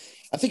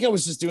 I think I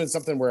was just doing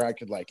something where I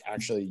could like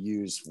actually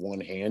use one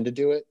hand to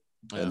do it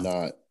and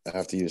not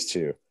have to use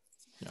two.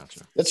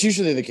 Gotcha. That's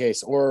usually the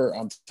case. Or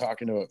I'm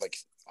talking to like,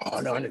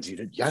 oh no,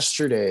 dude,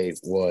 yesterday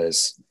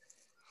was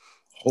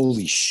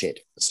holy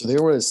shit. So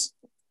there was,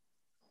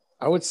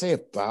 I would say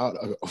about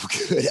a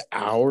good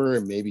hour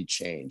and maybe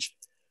change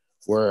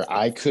where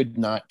I could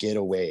not get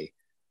away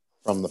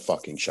from the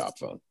fucking shop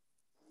phone.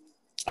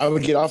 I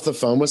would get off the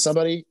phone with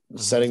somebody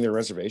setting their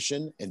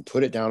reservation and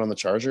put it down on the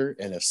charger,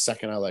 and the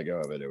second I let go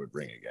of it, it would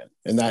ring again.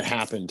 And that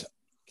happened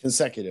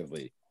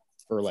consecutively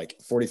for like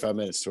 45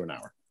 minutes to an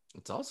hour.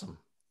 It's awesome.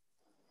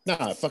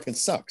 Nah, it fucking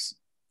sucks.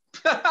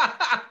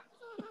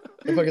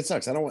 It fucking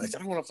sucks. I don't want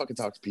to fucking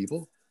talk to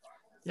people.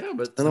 Yeah,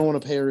 but I don't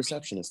want to pay a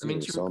receptionist. I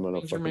So I'm in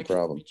a fucking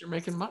problem. You're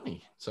making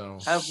money. So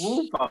Have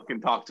Woo fucking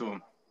talk to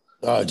him.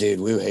 Oh, dude,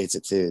 Woo hates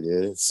it too,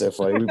 dude. It's so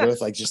funny. We both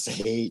like just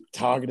hate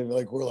talking to him.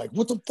 Like, we're like,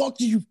 what the fuck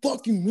do you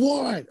fucking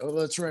want? Oh,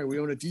 that's right. We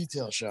own a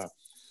detail shop.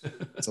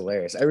 It's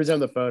hilarious. Every time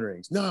the phone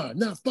rings, no,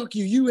 fuck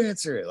you. You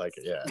answer it. Like,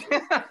 yeah.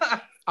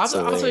 I'll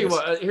tell you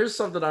what. Here's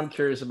something I'm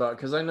curious about,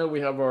 because I know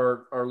we have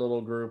our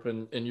little group,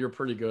 and you're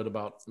pretty good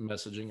about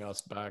messaging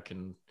us back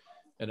and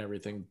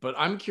everything. But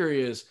I'm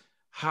curious,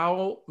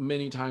 how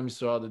many times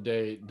throughout the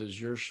day does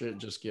your shit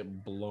just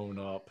get blown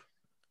up?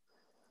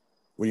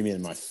 What do you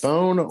mean, my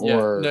phone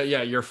or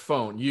your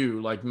phone?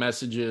 You like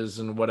messages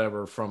and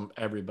whatever from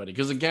everybody?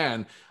 Because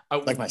again,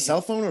 like my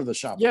cell phone or the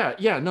shop? Yeah,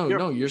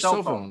 your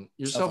cell phone,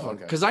 your cell phone.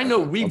 Because I know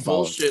we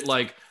bullshit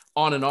like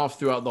on and off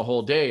throughout the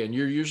whole day, and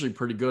you're usually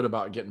pretty good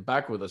about getting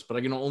back with us. But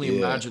I can only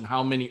imagine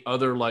how many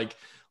other like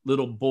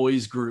little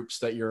boys groups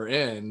that you're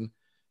in.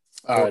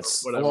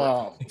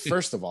 Well,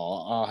 first of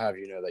all, I'll have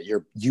you know that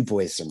you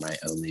boys are my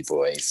only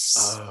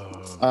boys.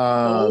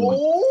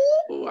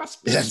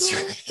 That's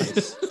right.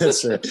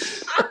 That's right.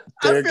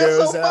 There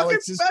goes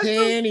Alex's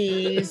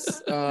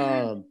panties.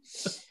 I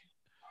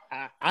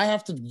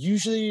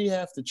usually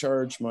have to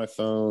charge my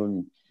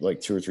phone like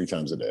 2 or 3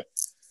 times a day.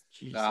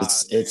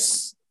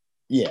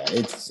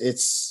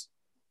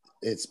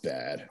 It's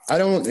bad. I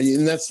don't,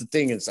 and that's the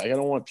thing. It's like, I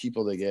don't want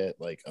people to get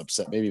like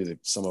upset. Maybe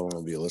some of them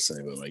will be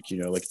listening, but like,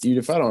 like, dude,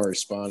 if I don't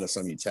respond to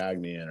something you tag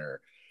me in or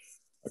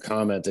a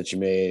comment that you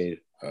made,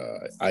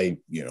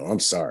 I'm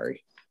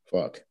sorry.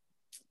 Fuck.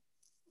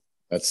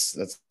 That's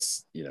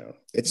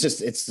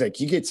it's like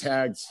you get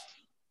tagged.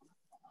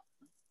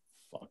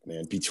 Fuck,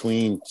 man.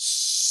 Between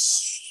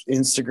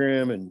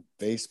Instagram and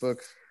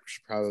Facebook,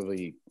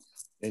 probably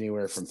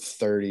anywhere from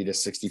 30 to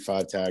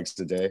 65 tags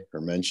a day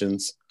or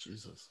mentions.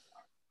 Jesus.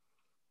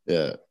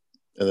 Yeah.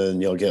 And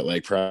then you'll get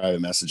like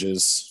private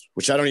messages,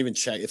 which I don't even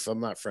check. If I'm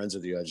not friends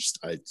with you,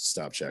 I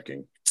stop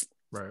checking.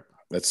 Right.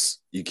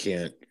 You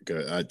can't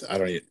go.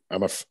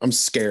 I'm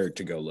scared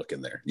to go look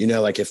in there.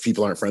 Like if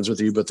people aren't friends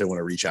with you, but they want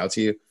to reach out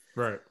to you.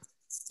 Right.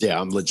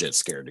 Yeah. I'm legit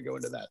scared to go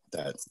into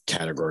that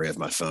category of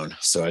my phone.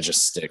 So I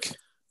just stick.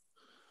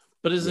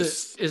 But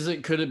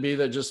could it be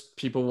that just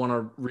people want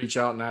to reach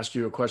out and ask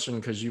you a question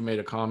because you made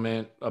a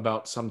comment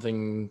about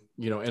something,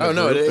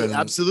 it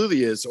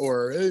absolutely is.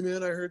 Or, hey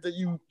man, I heard that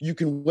you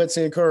can wet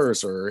sand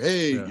cars, or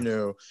hey,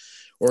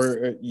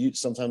 or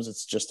sometimes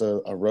it's just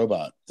a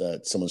robot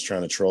that someone's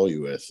trying to troll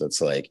you with. That's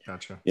like,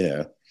 gotcha.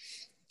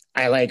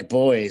 I like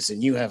boys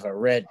and you have a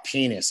red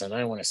penis and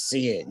I want to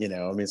see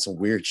it. Some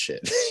weird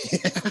shit.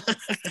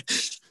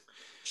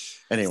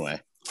 Anyway.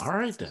 All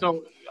right then.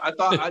 So I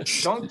thought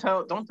don't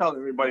tell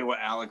everybody what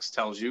Alex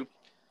tells you.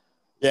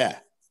 Yeah.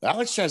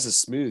 Alex tries to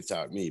smooth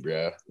talk me,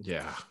 bro.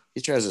 Yeah.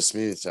 He tries to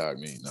smooth talk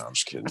me. No, I'm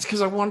just kidding. That's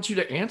because I want you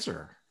to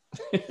answer.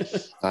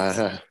 Oh,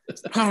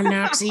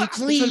 Noxie,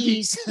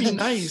 please. Be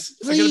nice.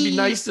 I gotta be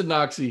nice to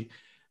Noxie.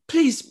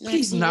 Please,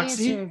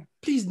 Noxie.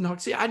 Please,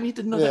 Noxie. I need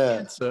to know the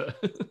answer.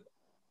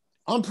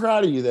 I'm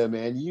proud of you though,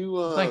 man.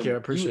 Thank you. I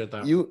appreciate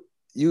that.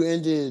 You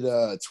ended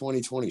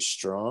 2020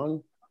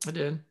 strong. I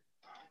did.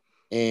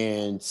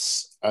 And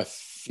I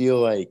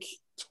feel like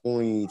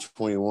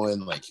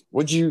 2021, like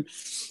you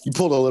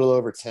pulled a little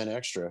over 10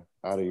 extra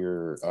out of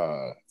your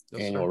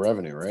annual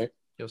revenue, right?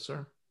 Yes,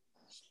 sir.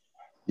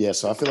 Yeah,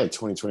 so I feel like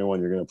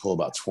 2021 you're going to pull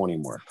about 20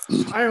 more.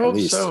 I hope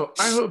so.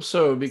 I hope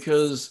so,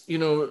 because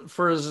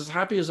for as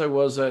happy as I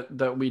was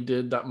that we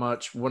did that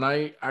much, when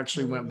I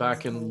actually went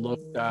back and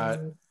looked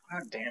at,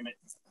 God damn it,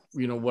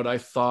 what I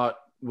thought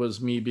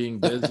was me being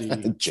busy.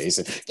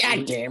 Jason,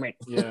 God damn it.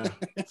 Yeah,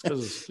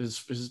 because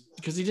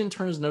he didn't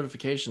turn his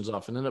notifications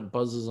off, and then it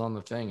buzzes on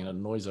the thing and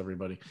annoys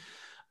everybody.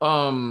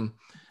 No,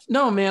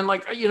 man,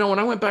 like when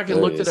I went back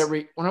and looked at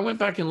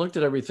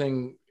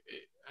everything,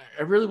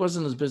 I really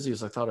wasn't as busy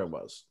as I thought I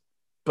was.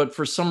 But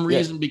for some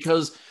reason,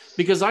 because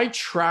I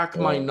track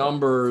my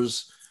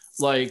numbers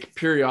like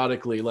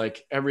periodically,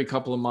 like every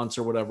couple of months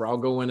or whatever, I'll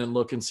go in and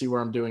look and see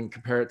where I'm doing,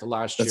 compare it to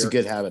last year. That's a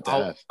good habit to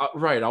have.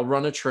 Right. I'll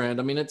run a trend.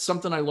 I mean, it's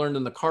something I learned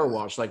in the car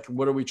wash. Like,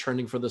 what are we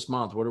trending for this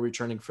month? What are we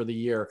trending for the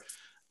year?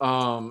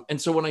 And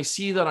so when I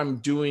see that I'm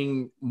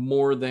doing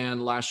more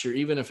than last year,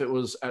 even if it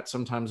was at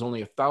sometimes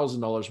only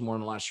 $1,000 more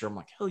than last year, I'm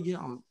like, hell yeah,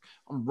 I'm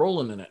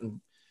rolling in it.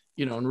 And,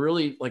 and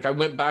really, like, I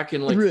went back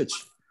and like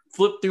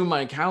flipped through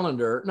my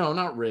calendar. No,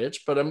 not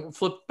rich, but I'm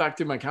flipped back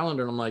through my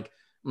calendar. And I'm like,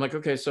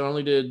 okay, so I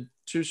only did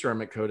 2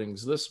 ceramic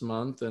coatings this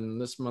month,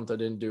 and this month I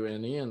didn't do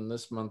any, and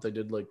this month I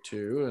did like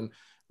 2. And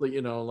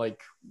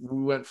like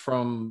we went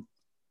from,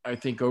 I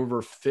think,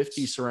 over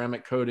 50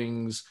 ceramic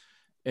coatings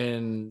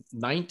in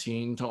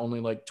 19 to only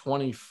like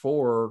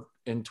 24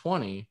 in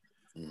 20.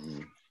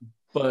 Mm-hmm.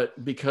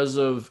 But because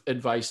of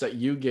advice that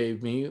you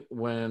gave me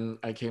when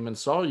I came and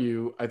saw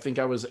you, I think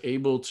I was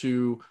able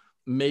to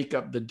make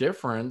up the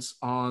difference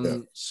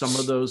on some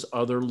of those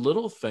other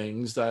little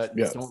things that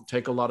don't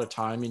take a lot of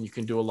time and you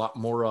can do a lot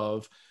more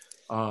of.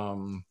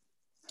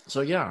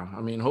 So yeah,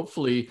 I mean,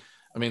 hopefully,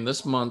 I mean,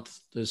 this month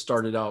has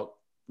started out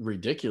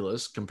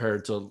ridiculous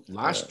compared to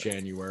last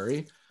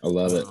January. I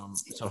love it.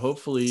 So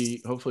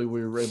hopefully we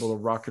were able to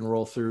rock and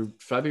roll through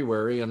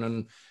February, and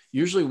then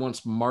usually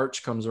once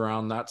March comes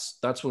around,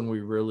 that's when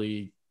we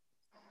really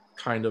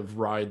kind of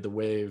ride the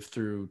wave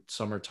through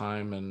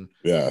summertime and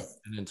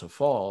into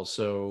fall.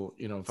 So,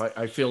 you know, if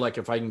I feel like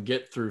if I can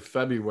get through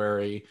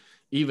February,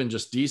 even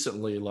just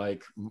decently,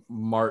 like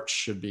March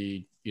should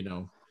be, you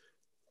know,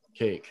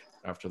 cake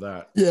after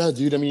that. Yeah,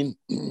 dude. I mean,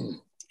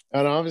 and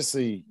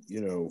obviously,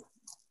 you know,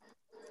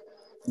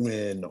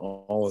 when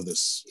all of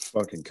this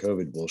fucking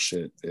COVID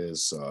bullshit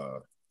is,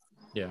 a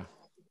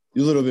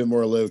little bit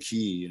more low key,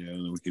 you know,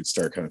 and we could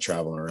start kind of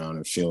traveling around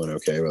and feeling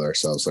okay with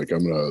ourselves. Like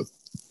I'm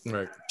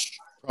gonna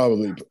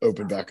probably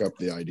open back up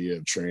the idea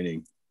of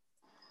training,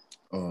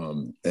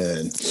 and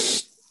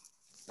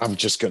I'm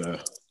just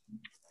gonna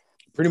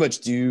pretty much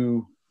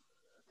do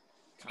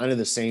kind of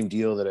the same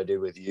deal that I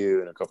did with you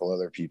and a couple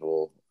other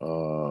people,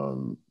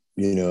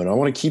 you know, and I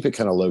want to keep it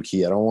kind of low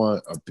key. I don't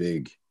want a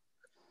big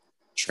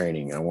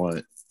training. I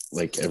want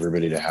like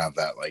everybody to have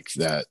that, like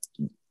that.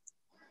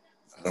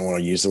 I don't want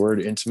to use the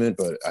word intimate,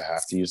 but I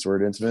have to use the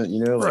word intimate,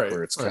 you know, like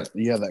where it's kind of,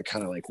 you have that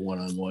kind of like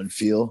one-on-one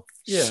feel.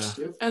 Yeah.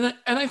 And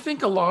I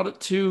think a lot of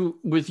too,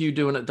 with you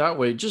doing it that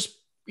way, just,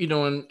 you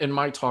know, in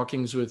my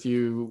talkings with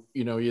you,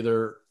 you know,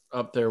 either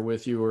up there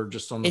with you or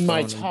just on the phone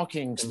my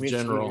talkings in with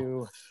general.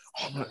 You.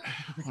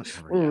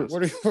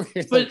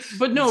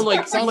 But no,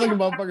 like sounds like a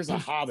motherfucker's a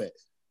hobbit.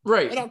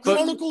 Right.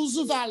 Chronicles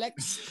of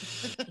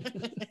Alex.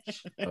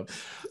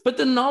 But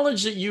the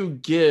knowledge that you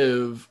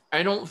give,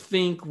 I don't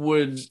think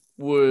would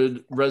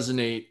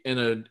resonate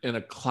in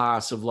a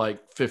class of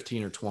like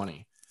 15 or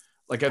 20.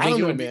 Like I think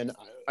it would be, man.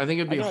 I think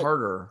it'd be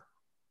harder.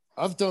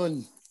 I've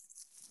done,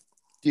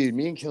 dude,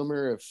 me and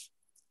Kilmer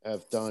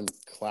have done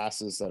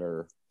classes that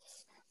are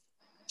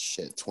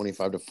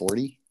 25 to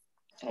 40.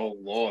 Oh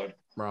Lord.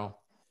 Bro.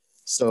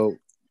 So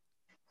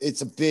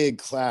it's a big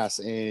class,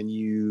 and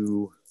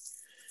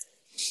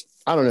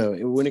I don't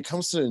know, when it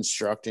comes to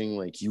instructing,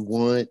 like you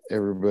want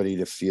everybody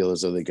to feel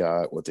as though they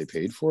got what they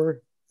paid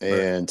for,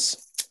 and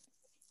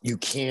you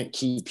can't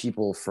keep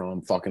people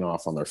from fucking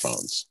off on their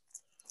phones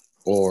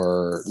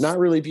or not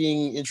really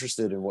being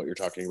interested in what you're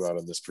talking about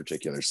in this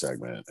particular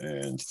segment,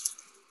 and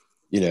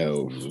you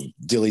know,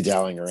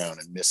 dilly-dallying around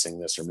and missing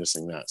this or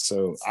missing that.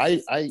 So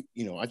I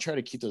try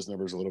to keep those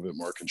numbers a little bit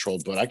more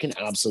controlled, but I can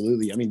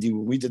absolutely, I mean, dude,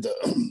 we did the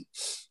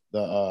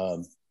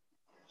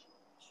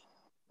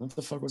what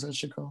the fuck was that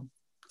shit called?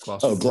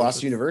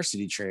 Gloss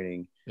University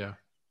training. Yeah.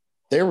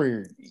 There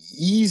were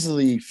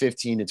easily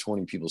 15 to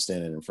 20 people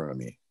standing in front of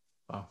me.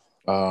 Wow.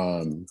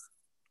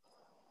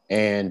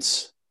 And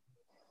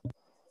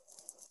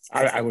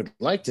I would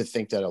like to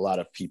think that a lot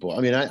of people, I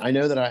mean, I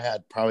know that I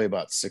had probably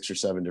about 6 or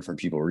 7 different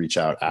people reach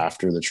out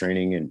after the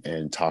training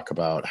and talk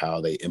about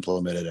how they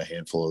implemented a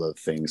handful of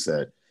the things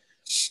that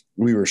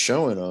we were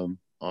showing them.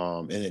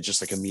 And it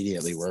just like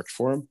immediately worked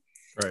for them.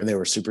 Right. And they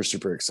were super,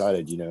 super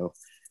excited, you know,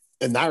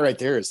 and that right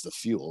there is the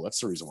fuel. That's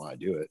the reason why I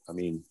do it. I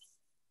mean,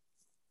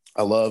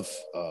 I love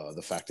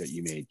the fact that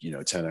you made, you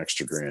know, 10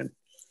 extra grand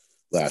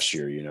last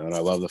year, you know, and I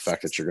love the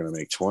fact that you're going to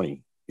make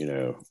 20, you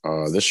know,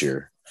 this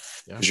year.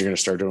 Because you're going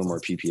to start doing more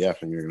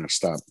PPF and you're going to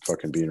stop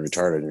fucking being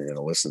retarded and you're going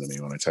to listen to me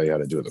when I tell you how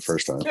to do it the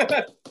first time.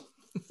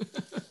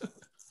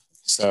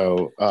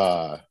 So,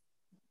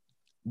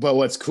 but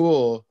what's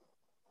cool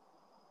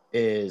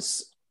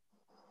is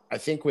I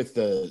think with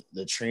the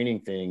training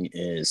thing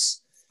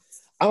is,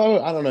 I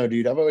don't know,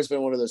 dude. I've always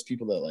been one of those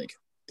people that like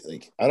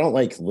I don't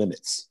like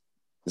limits.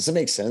 Does it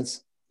make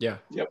sense? Yeah.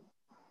 Yep.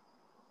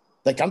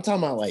 Like I'm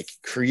talking about like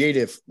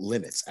creative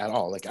limits at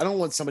all. Like I don't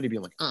want somebody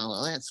being like, oh,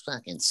 well, that's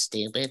fucking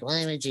stupid.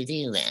 Why would you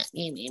do that?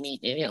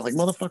 You know, like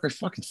motherfucker,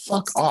 fucking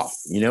fuck off.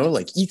 You know,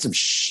 like eat some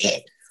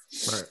shit.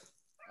 Right.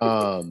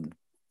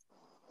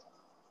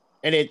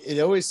 And it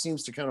always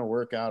seems to kind of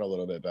work out a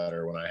little bit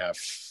better when I have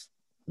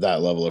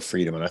that level of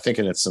freedom. And I think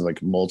it's in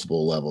like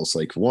multiple levels.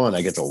 Like one,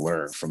 I get to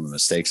learn from the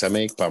mistakes I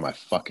make by my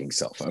fucking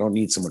self. I don't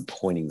need someone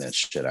pointing that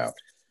shit out.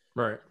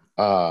 Right.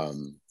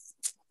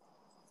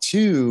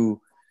 Two,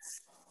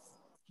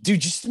 dude,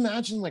 just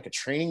imagine like a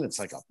training that's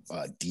like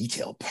a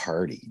detail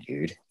party,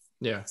 dude.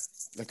 Yeah.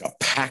 Like a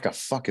pack of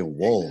fucking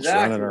wolves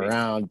running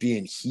around,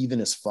 being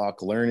heathen as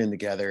fuck, learning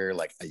together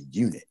like a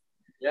unit.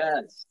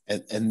 Yes.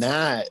 And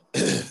that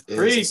is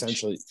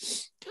essentially,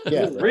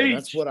 yeah, man,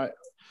 that's what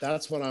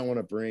I want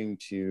to bring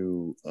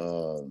to,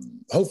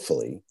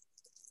 hopefully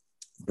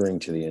bring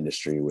to the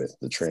industry with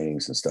the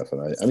trainings and stuff.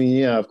 And I mean,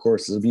 yeah, of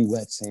course there'll be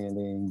wet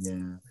sanding.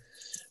 Yeah.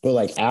 But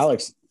like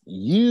Alex,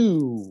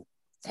 you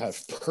have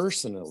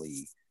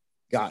personally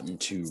gotten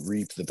to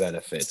reap the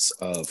benefits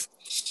of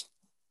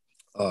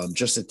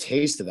just a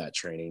taste of that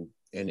training,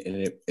 and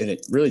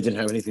it really didn't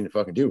have anything to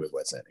fucking do with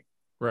wet sanding.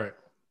 Right.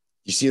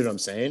 You see what I'm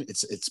saying?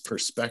 It's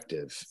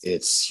perspective,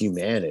 it's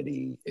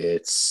humanity,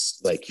 it's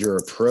like your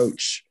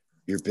approach,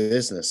 your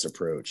business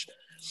approach.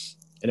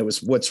 And it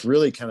was what's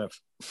really kind of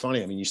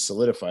funny. I mean, you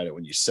solidified it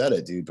when you said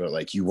it, dude, but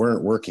like you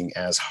weren't working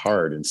as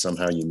hard and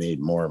somehow you made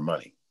more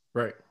money.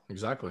 Right.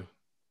 Exactly.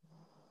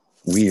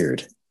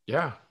 Weird.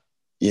 Yeah.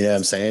 You know what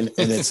I'm saying?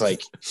 And it's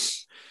like,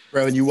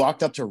 bro, when you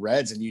walked up to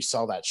Reds and you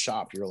saw that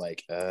shop, you're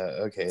like,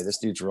 okay, this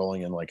dude's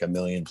rolling in like $1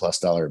 million+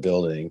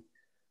 building.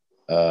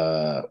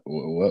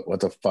 What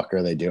the fuck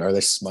are they doing? Are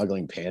they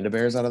smuggling panda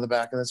bears out of the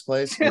back of this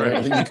place?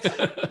 Right.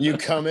 You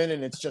come in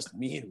and it's just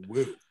me and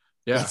Woo.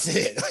 Yeah. That's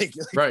it. Like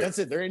right. That's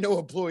it. There ain't no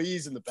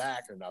employees in the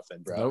back or nothing,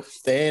 bro. Nope.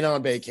 They ain't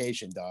on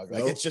vacation, dog.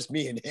 Like Nope. it's just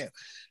me and him.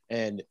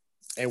 And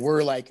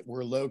we're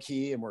low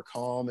key and we're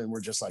calm and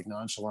we're just like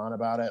nonchalant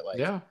about it.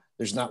 Like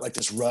there's not like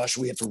this rush.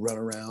 We have to run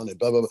around and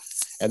blah, blah, blah.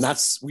 And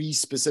we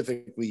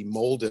specifically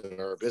molded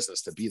our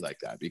business to be like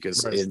that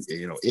because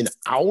in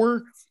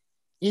our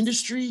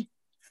industry,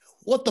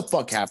 what the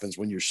fuck happens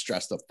when you're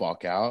stressed the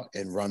fuck out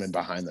and running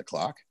behind the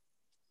clock?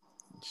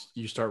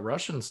 You start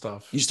rushing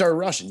stuff. You start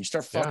rushing. You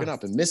start fucking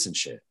up and missing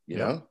shit, you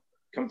know?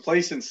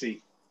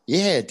 Complacency.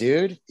 Yeah,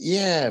 dude.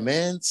 Yeah,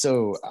 man.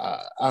 So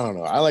I don't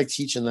know. I like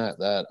teaching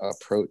that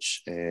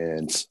approach.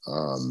 And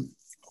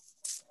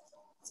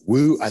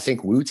I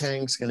think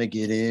Wu-Tang's going to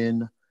get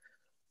in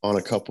on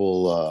a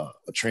couple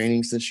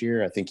trainings this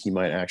year. I think he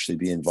might actually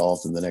be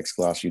involved in the next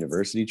Gloss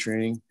University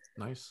training.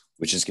 Nice.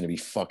 Which is going to be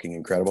fucking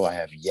incredible. I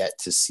have yet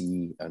to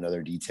see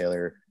another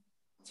detailer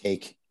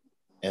take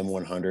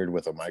M100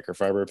 with a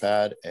microfiber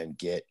pad and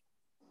get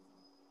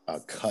a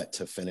cut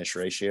to finish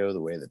ratio the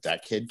way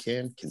that kid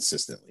can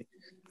consistently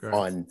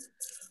on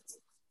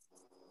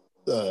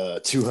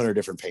 200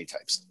 different paint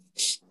types.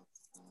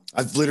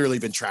 I've literally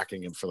been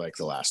tracking him for like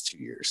the last 2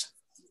 years.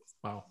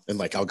 Wow. And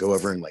like I'll go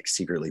over and like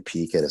secretly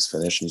peek at his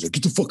finish and he's like,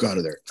 get the fuck out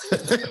of there.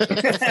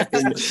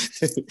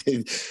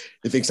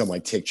 He thinks I'm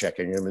like tick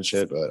checking him and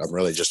shit, but I'm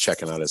really just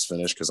checking out his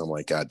finish because I'm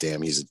like, God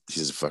damn, he's a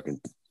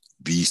fucking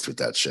beast with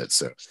that shit.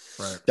 So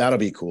that'll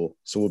be cool.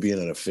 So we'll be in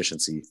an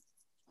efficiency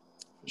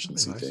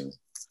thing.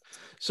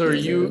 So are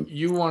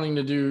you wanting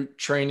to do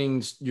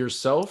trainings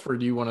yourself, or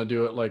do you want to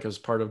do it like as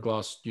part of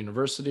Gloss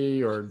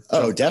University, or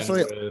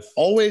definitely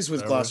always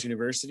with Gloss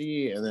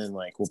University, and then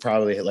like we'll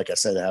probably, like I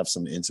said, have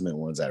some intimate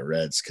ones at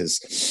Reds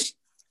because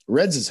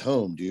Reds is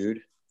home,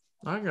 dude.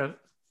 I got it.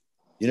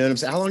 You know what I'm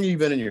saying? How long have you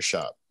been in your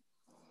shop?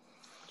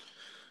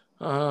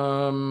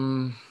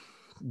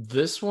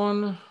 This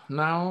one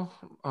now,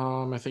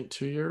 I think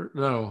 2 years.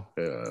 No.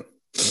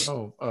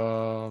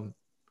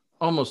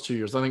 Almost 2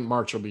 years. I think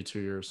March will be 2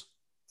 years.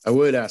 I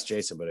would ask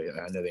Jason, but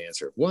I know the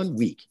answer. 1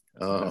 week.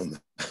 2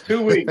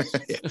 weeks.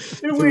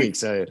 2 weeks.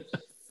 So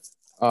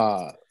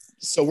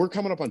we're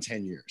coming up on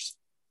 10 years.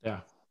 Yeah.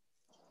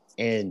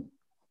 And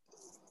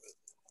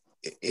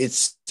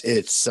it's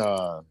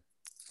how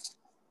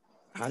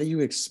do you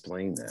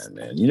explain that,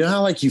 man? You know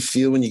how like you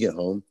feel when you get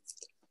home?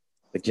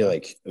 Like you're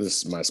like,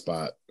 this is my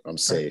spot. I'm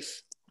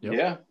safe. Yep.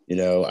 Yeah. You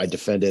know, I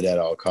defend it at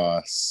all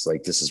costs.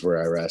 Like this is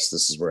where I rest.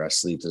 This is where I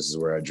sleep. This is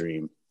where I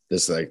dream.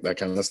 This like that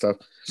kind of stuff.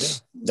 Yeah.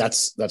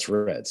 That's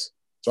Reds.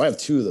 So I have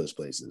 2 of those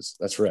places.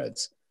 That's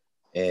Reds.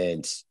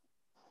 And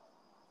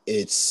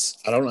I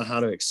don't know how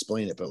to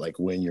explain it, but like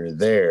when you're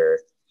there,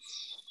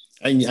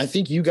 and I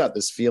think you got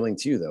this feeling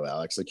too, though,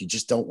 Alex, like you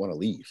just don't want to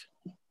leave.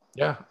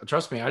 Yeah.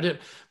 Trust me, I did.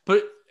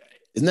 But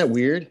isn't that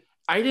weird?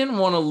 I didn't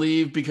want to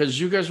leave because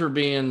you guys were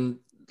being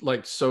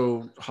like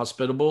so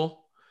hospitable.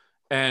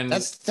 And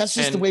that's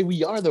just the way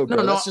we are, though,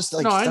 bro. That's just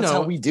like that's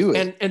how we do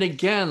it. And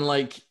again,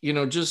 like, it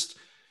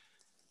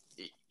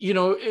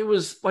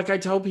was like I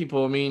tell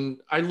people, I mean,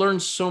 I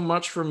learned so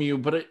much from you,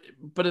 but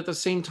at the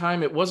same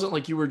time, it wasn't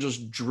like you were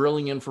just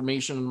drilling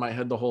information in my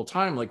head the whole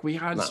time. Like we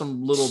had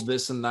some little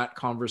this and that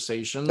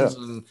conversations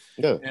and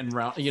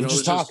round, we're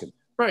just talking.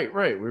 Right.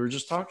 We were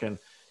just talking.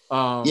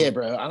 Yeah,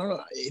 bro. I don't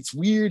know. It's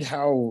weird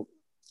how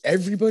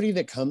everybody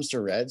that comes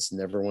to Reds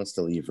never wants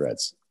to leave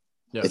Reds.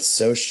 Yeah. It's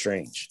so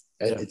strange.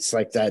 Yeah. It's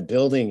like that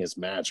building is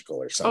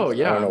magical or something. Oh,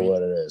 yeah. I don't know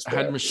what it is.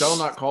 Had Michelle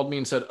not called me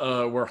and said,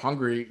 we're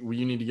hungry,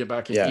 you need to get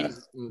back and eat.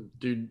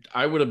 Dude,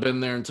 I would have been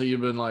there until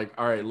you'd been like,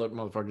 all right, look,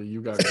 motherfucker,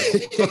 you got to go.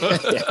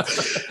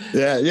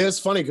 yeah, it's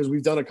funny because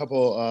we've done a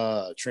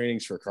couple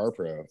trainings for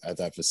CarPro at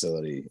that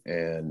facility,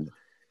 and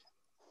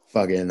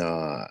fucking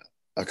a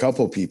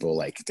couple people,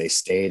 like, they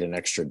stayed an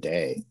extra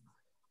day.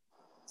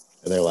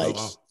 And they're like,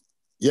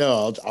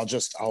 I'll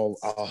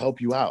help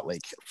you out,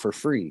 like, for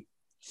free.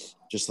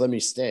 Just let me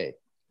stay.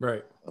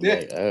 Right. I'm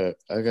like,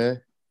 okay.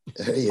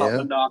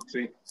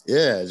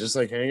 Yeah, just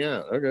like hang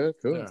out. Okay,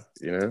 cool. Yeah.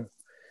 You know.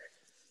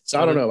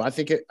 So I don't know. I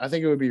think it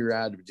would be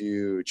rad to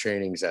do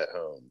trainings at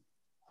home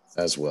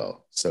as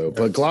well. So,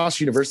 but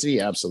Gloss University,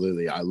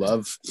 absolutely. I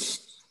love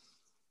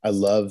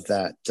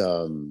that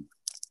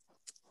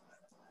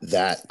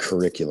that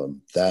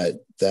curriculum.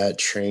 That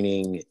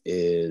training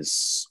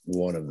is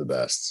one of the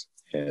best,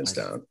 hands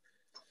down.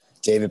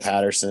 David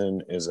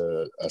Patterson is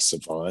a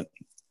savant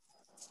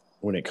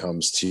when it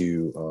comes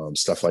to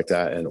stuff like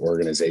that and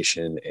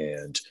organization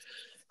and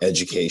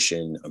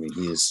education. I mean,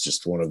 he is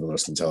just one of the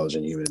most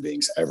intelligent human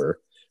beings ever.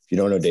 If you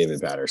don't know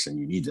David Patterson,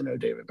 you need to know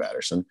David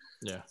Patterson.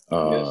 Yeah.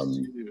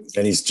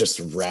 And he's just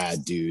a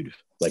rad dude,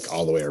 like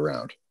all the way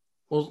around.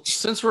 Well,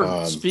 since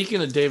we're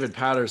speaking of David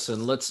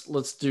Patterson,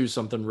 let's do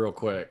something real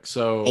quick.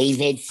 So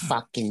David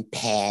fucking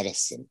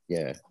Patterson.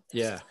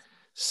 Yeah.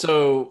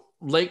 So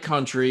Lake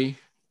Country,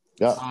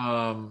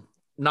 Yeah.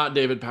 not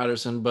David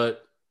Patterson,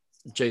 but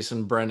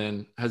Jason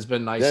Brennan has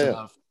been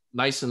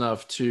nice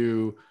enough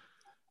to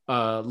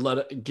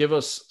give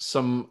us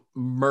some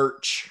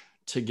merch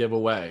to give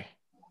away.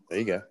 There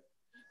you go.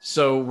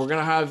 So we're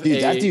gonna have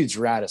that dude's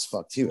rad as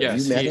fuck too. Yes,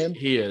 have you met him?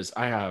 He is.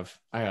 I have.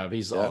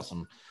 He's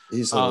awesome.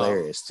 He's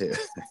hilarious too.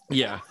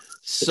 Yeah.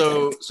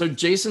 So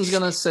Jason's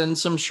gonna send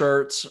some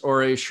shirts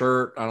or a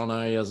shirt. I don't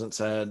know. He hasn't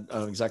said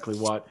exactly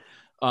what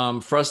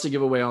for us to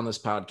give away on this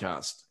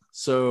podcast.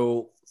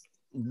 So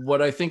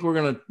what I think we're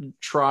gonna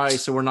try.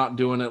 So we're not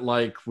doing it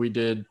like we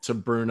did to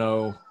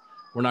Bruno.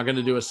 We're not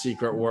gonna do a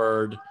secret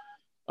word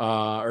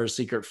or a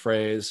secret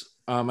phrase.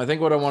 I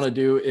think what I want to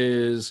do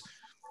is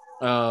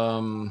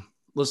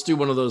let's do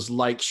one of those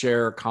like,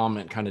 share,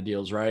 comment kind of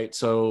deals, right?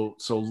 So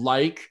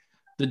like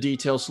the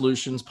Detail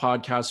Solutions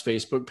Podcast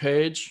Facebook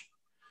page,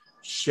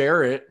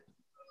 share it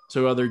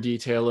to other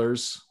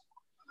detailers,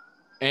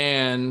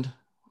 and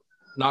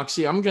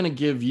Noxie, I'm going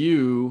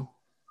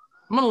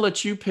to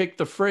let you pick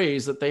the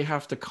phrase that they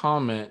have to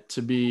comment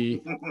to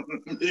be.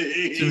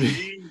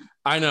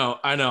 I know.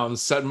 I'm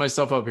setting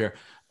myself up here.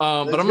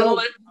 But I'm going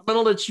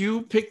to let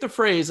you pick the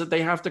phrase that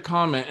they have to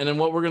comment. And then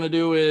what we're going to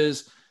do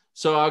is,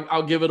 so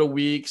I'll give it a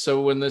week.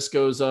 So when this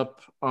goes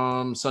up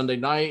Sunday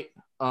night,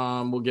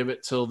 we'll give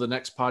it till the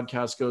next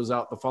podcast goes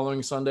out the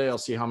following Sunday. I'll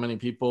see how many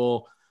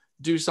people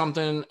do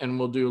something, and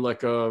we'll do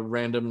like a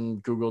random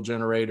Google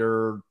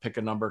generator, pick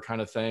a number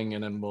kind of thing.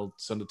 And then we'll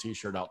send a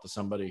t-shirt out to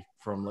somebody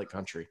from Lake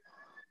Country.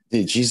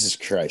 Dude, Jesus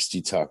Christ,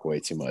 you talk way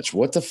too much.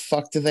 What the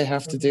fuck do they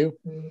have to do?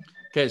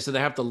 Okay, so they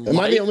have to. Am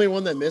I the only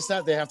one that missed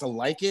that? They have to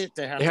like it.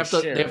 They have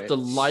to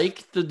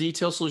like the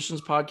Detail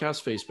Solutions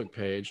Podcast Facebook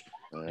page.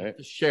 All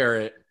right. Share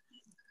it,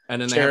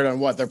 and then share it on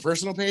what? Their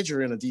personal page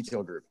or in a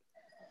detail group?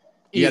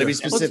 You got to be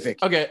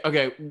specific. Okay.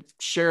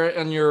 Share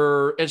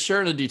it share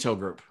it in a detail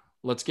group.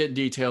 Let's get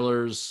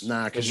detailers.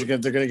 Nah, because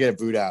they're gonna get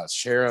boot out.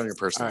 Share it on your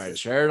personal. All right, page.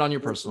 Share it on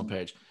your personal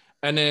page.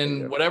 And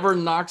then whatever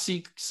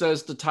Noxie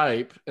says to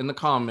type in the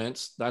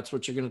comments, that's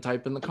what you're going to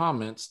type in the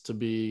comments to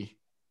be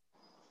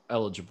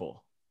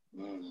eligible.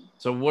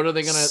 So what are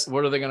they going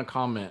to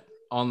comment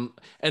on?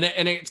 And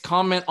it's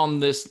comment on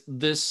this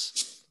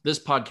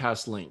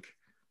podcast link.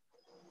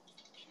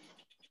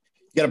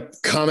 You got to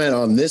comment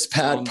on this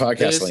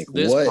podcast link. On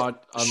this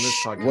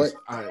podcast. What?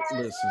 All right,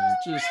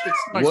 listen.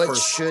 What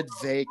should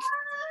they?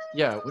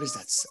 Yeah. What is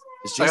that?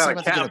 Is Jason I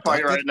got a cat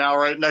fight right now,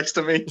 right next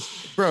to me.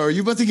 Bro, are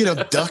you about to get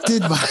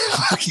abducted by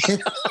fucking...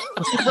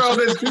 Bro,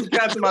 there's 2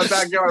 cats in my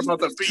backyard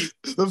about to beat.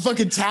 The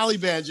fucking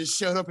Taliban just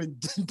showed up in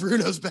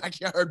Bruno's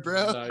backyard,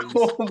 bro. Nice.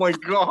 Oh my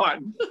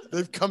God.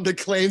 They've come to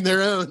claim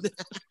their own.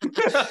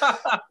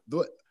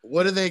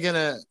 What are they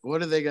gonna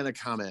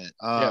comment?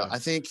 I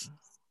think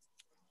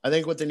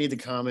what they need to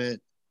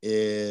comment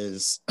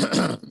is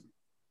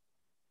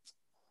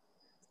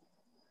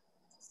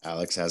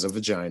Alex has a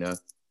vagina.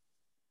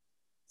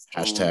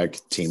 Hashtag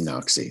Team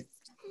Noxie.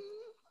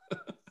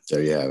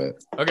 There you have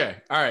it. Okay.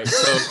 All right.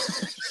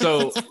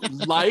 So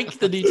like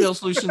the Detail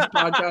Solutions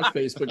Podcast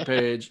Facebook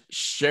page,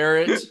 share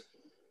it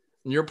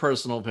on your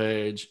personal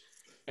page,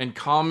 and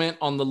comment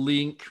on the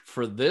link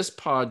for this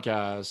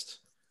podcast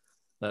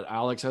that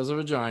Alex has a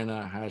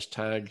vagina.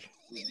 Hashtag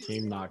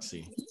Team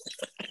Noxie.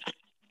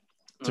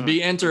 To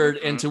be entered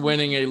into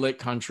winning a Lake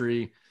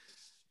Country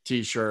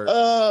t-shirt.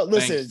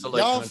 Listen,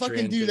 y'all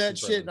fucking do that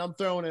shit, and I'm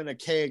throwing in a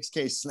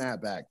KXK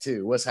snapback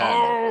too. What's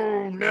happening?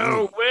 Oh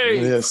no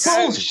way! Yes.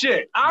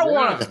 Bullshit! I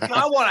want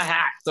a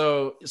hat.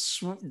 So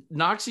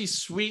Noxie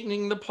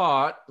sweetening the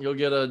pot. You'll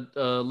get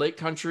a Lake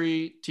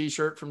Country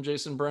t-shirt from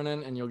Jason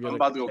Brennan, and you'll get. I'm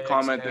about to go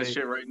comment this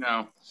shit right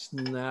now.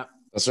 Snap.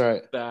 That's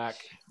right. Back.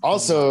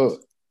 Also,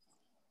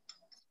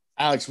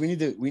 Alex, we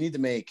need to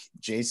make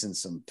Jason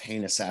some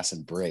Pain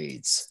Assassin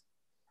braids.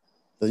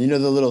 You know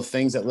the little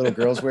things that little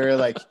girls wear,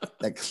 like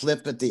that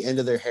clip at the end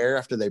of their hair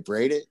after they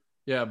braid it?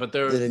 Yeah, but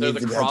they're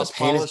the cross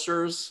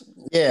polishers.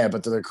 Yeah,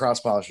 but they're the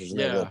cross polishers and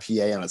they have a little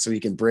PA on it, so he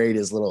can braid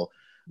his little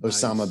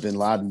Osama bin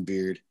Laden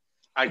beard.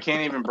 I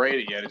can't even braid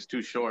it yet. It's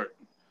too short.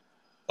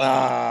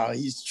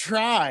 He's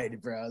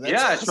tried, bro.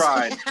 I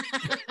tried.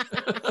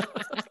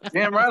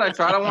 Damn right I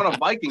tried. I want a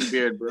Viking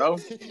beard, bro.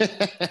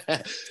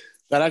 That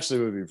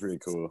actually would be pretty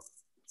cool.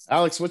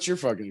 Alex, what's your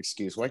fucking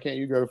excuse? Why can't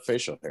you grow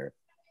facial hair?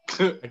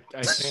 I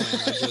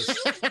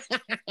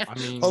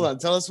mean, hold on.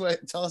 Tell us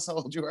how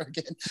old you are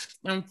again.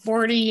 I'm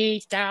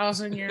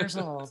 48,000 years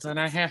old, and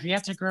I have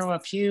yet to grow a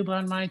pube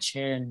on my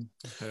chin.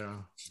 Yeah.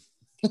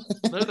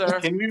 They're there.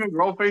 Can you even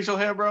grow facial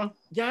hair, bro?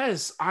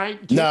 Yes,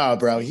 No,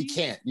 bro, he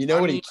can't. You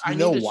know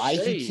why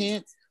he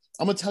can't?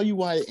 I'm gonna tell you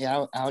why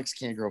Alex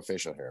can't grow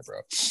facial hair,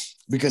 bro.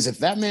 Because if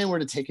that man were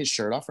to take his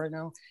shirt off right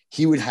now,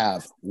 he would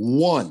have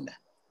one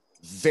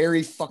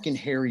very fucking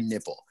hairy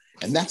nipple.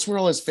 And that's where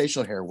all his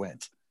facial hair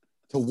went.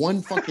 To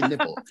one fucking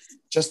nipple.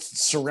 Just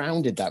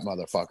surrounded that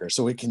motherfucker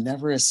so it can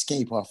never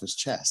escape off his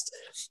chest.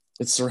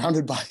 It's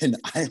surrounded by an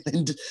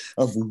island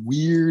of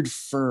weird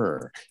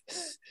fur.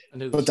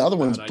 But the other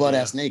one's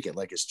butt-ass naked,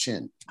 like his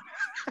chin.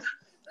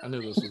 I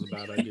knew this was a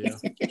bad idea.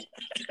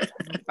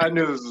 I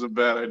knew this was a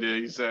bad idea.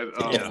 He said,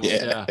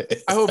 yeah.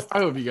 I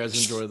hope you guys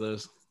enjoy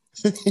this.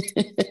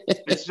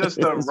 It's just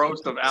a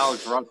roast of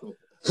Alex Russell.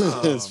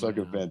 It's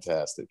fucking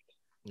fantastic.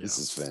 Yeah. This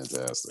is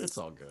fantastic. It's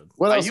all good.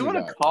 What Are else you we in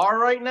a got? car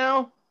right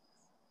now?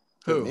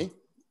 Who? Me?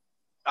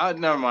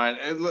 Never mind.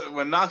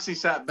 When Noxie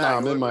sat No, back, I'm it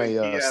in looked my like he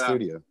had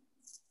studio.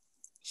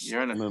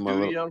 You're in a I'm in my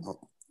studio?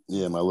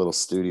 my little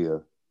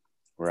studio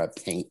where I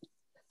paint.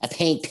 I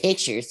paint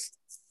pictures.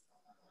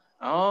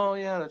 Oh,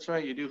 yeah, that's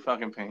right. You do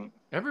fucking paint.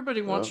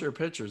 Everybody wants Yeah. your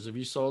pictures. Have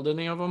you sold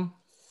any of them?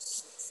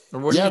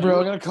 Or what do Yeah, you bro. do?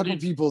 I got a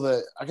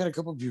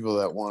couple people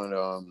that wanted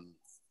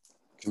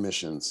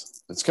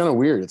commissions. It's kind of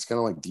weird. It's kind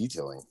of like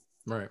detailing.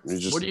 Right. You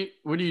just-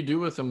 What do you do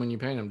with them when you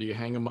paint them? Do you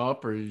hang them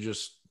up, or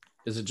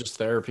is it just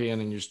therapy and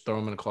then you just throw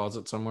them in a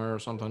closet somewhere or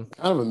something?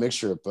 Kind of a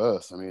mixture of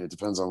both. I mean, it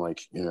depends on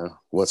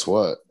what's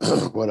what,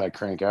 what I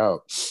crank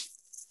out.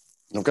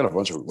 I've got a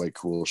bunch of like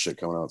cool shit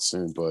coming out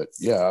soon, but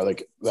yeah,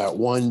 like that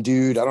one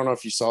dude. I don't know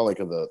if you saw like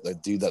the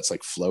dude that's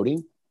like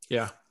floating,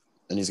 Yeah.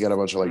 and he's got a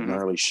bunch of like Mhm.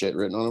 gnarly shit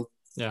written on him.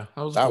 Yeah.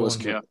 That was That cool was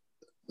one. cool. Yeah.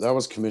 That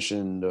was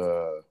commissioned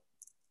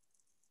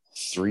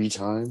 3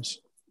 times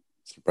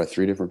by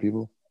 3 different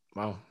people.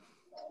 Wow.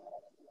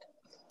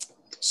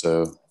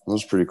 So it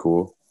was pretty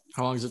cool.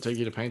 How long does it take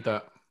you to paint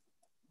that?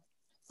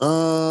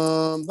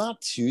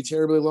 Not too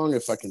terribly long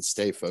if I can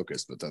stay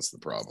focused, but that's the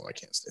problem. I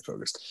can't stay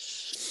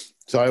focused.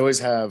 So I always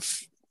have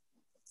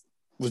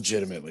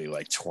legitimately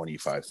like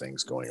 25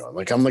 things going on.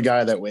 Like I'm the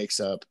guy that wakes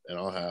up and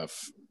I'll have,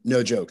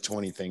 no joke,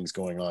 20 things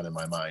going on in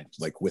my mind,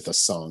 like with a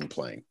song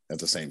playing at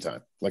the same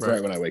time, like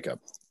right when I wake up.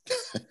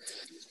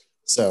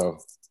 So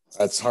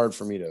it's hard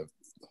for me to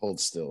hold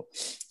still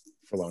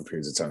for long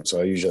periods of time.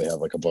 So I usually have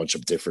like a bunch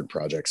of different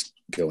projects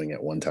going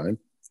at one time.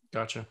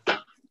 Gotcha.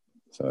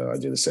 So I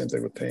do the same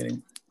thing with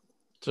painting.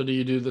 So do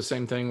you do the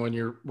same thing when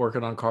you're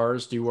working on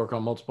cars? Do you work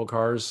on multiple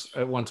cars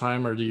at one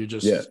time, or do you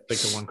just stick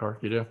to one car?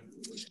 You do?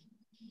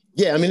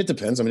 Yeah, I mean, it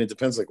depends. I mean, it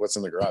depends like what's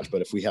in the garage.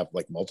 But if we have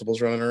like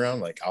multiples running around,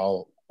 like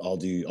I'll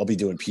be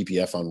doing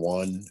PPF on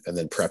one and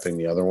then prepping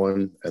the other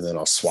one, and then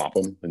I'll swap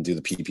them and do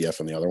the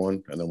PPF on the other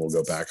one, and then we'll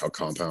go back. I'll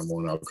compound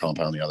one, I'll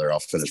compound the other, I'll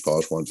finish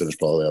polish one, finish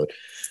polish the other,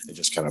 and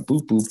just kind of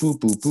boop, boop, boop,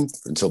 boop,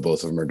 boop until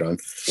both of them are done.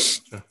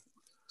 Sure.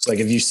 So like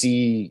if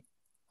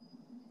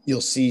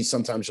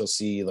sometimes you'll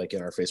see like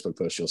in our Facebook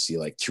post, you'll see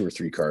like 2 or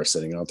 3 cars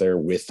sitting out there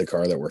with the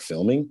car that we're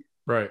filming.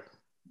 Right.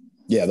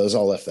 Yeah, those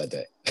all left that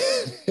day.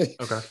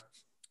 Okay.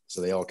 So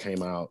they all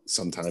came out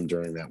sometime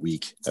during that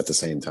week at the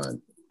same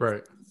time.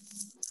 Right.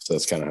 So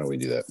that's kind of how we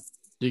do that.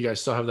 Do you guys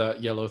still have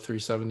that yellow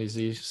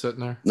 370Z sitting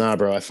there? Nah,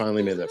 bro, I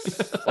finally made that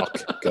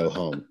fuck go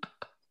home.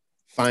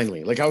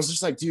 Finally. Like I was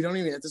just like, dude,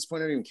 at this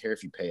point, I don't even care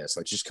if you pay us.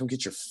 Like, just come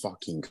get your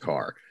fucking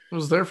car. It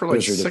was there for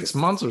like 6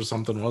 months or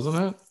something, wasn't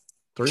it?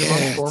 3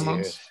 months, 4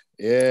 months?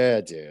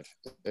 Yeah, dude.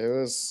 It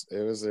was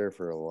there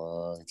for a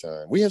long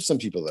time. We have some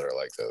people that are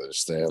like that.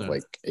 They have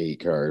like 8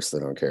 cars. They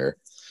don't care.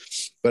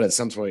 But at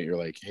some point you're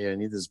like, hey, I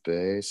need this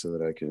bay so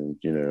that I can,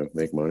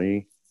 make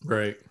money.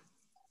 Right.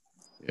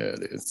 Yeah,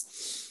 dude.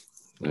 Nice.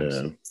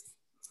 Yeah.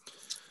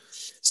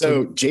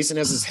 So Jason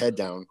has his head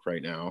down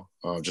right now,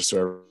 just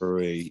so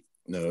everybody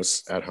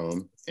knows at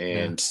home.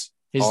 And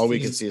all we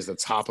can see is the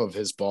top of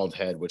his bald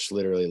head, which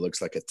literally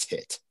looks like a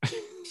tit.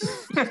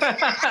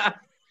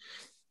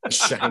 A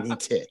shiny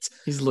tit.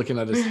 He's looking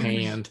at his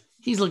hand.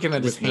 He's looking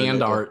at his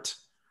hand art.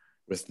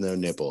 With no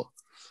nipple.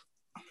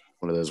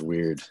 One of those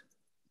weird.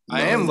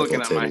 I am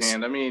looking at my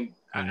hand. I mean,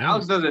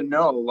 Alex doesn't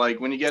know. Like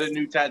when you get a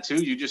new tattoo,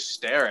 you just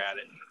stare at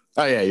it.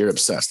 Oh yeah, you're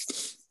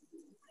obsessed.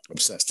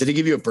 Obsessed. Did he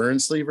give you a burn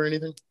sleeve or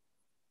anything?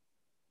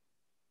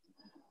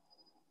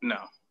 No.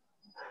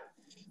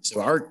 So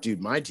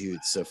my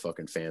dude's so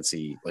fucking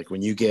fancy. Like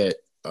when you get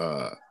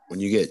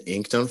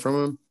ink done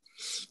from him,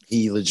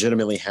 he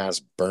legitimately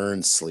has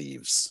burn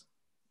sleeves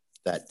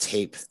that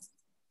tape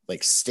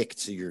like stick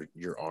to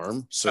your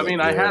arm. So I mean,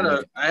 I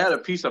had a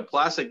piece of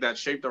plastic that's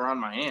shaped around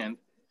my hand.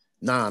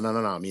 No.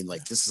 I mean,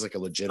 like this is like a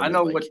legitimate. I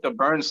know what the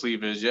burn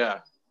sleeve is. Yeah.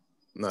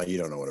 No, you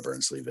don't know what a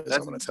burn sleeve is.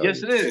 I'm going to tell you.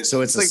 Yes, it is.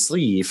 So it's a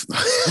sleeve.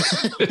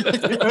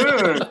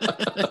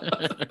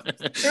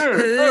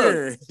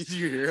 Did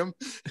you hear him?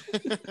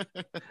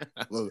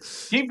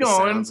 Keep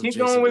going. Keep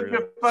going with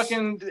your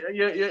fucking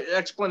your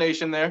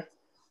explanation there.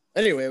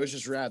 Anyway, it was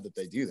just rad that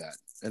they do that,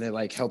 and it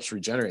like helps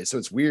regenerate. So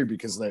it's weird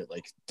because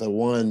like the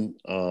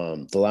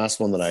last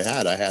one that I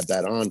had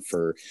that on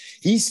for.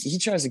 He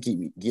tries to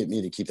get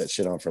me to keep that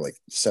shit on for like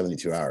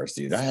 72 hours,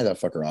 dude. I had that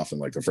fucker off in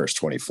like the first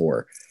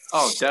 24.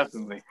 Oh,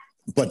 definitely.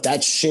 But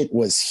that shit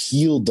was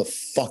healed the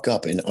fuck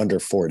up in under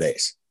 4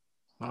 days.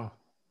 Wow.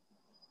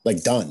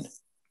 Like done.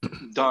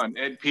 Done.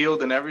 It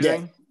peeled and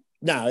everything? Yeah.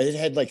 No, it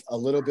had like a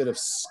little bit of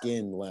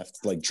skin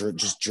left, like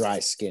just dry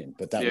skin,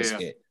 but that was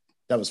it.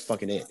 That was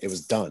fucking it. It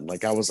was done.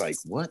 Like I was like,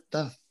 what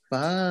the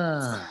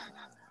fuck?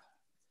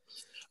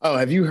 Oh,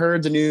 have you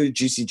heard the new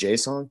Juicy J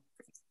song?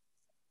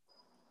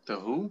 The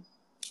who?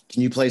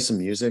 Can you play some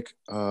music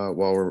while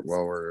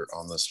we're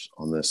on this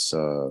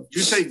Did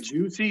you say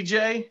Juicy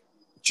J?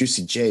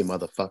 Juicy J,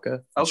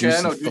 motherfucker. Okay,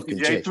 I know Juicy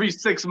J.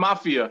 3-6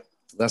 Mafia.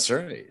 That's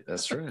right.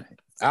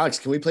 Alex,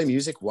 can we play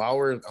music while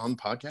we're on the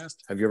podcast?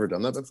 Have you ever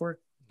done that before?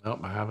 Nope,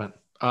 I haven't.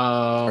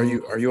 Are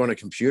you on a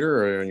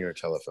computer or on your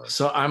telephone?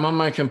 So I'm on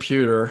my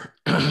computer.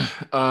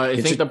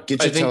 I think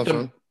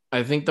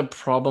the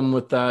problem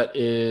with that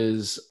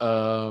is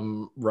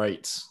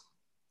rights.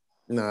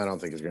 No, I don't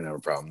think you're gonna have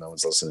a problem. No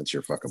one's listening to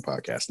your fucking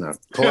podcast now.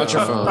 Pull out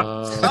your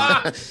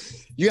phone.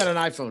 You got an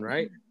iPhone,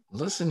 right?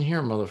 Listen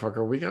here,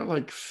 motherfucker. We got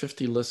like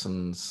 50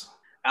 listens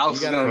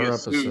Alex per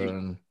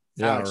episode.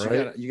 Yeah, Alex,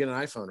 right. You got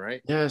an iPhone,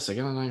 right? Yes, I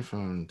got an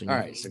iPhone. All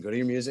right, so go to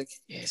your music.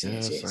 Yes, I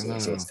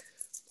know.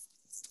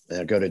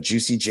 Now go to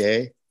Juicy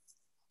J.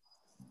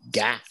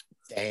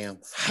 Goddamn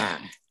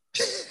high.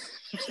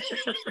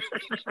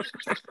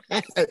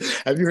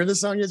 Have you heard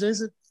this song yet,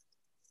 Jason?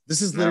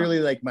 This is literally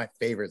like my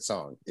favorite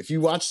song. If you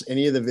watch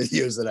any of the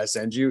videos that I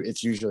send you,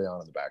 it's usually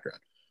on in the background.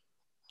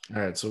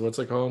 All right, so what's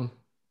it called?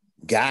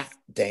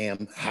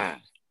 Goddamn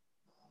high.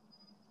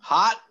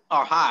 Hot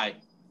or high?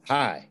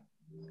 High.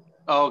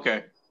 Oh,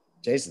 okay.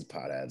 Jason's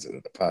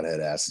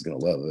pothead ass is gonna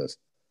love this.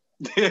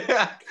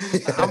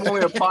 I'm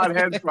only a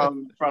pothead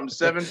from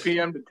 7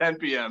 p.m. to 10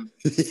 p.m.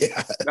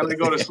 Yeah. Then we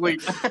go to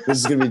sleep. This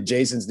is gonna be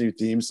Jason's new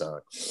theme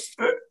song.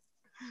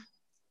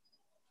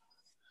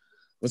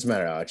 What's the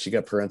matter, Alex? You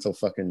got parental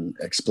fucking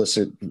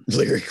explicit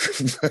lyric?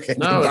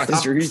 No,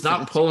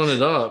 stop pulling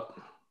it up.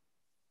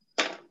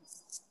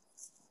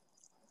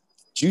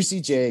 Juicy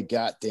J,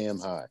 goddamn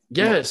high.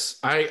 Yes,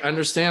 I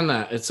understand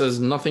that. It says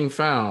nothing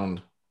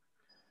found.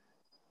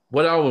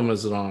 What album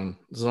is it on?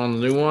 Is it on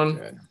the new one?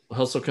 Okay.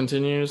 Hustle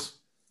Continues.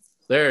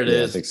 There it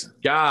is. I think so.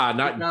 God,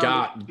 not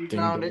God.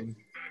 Found it.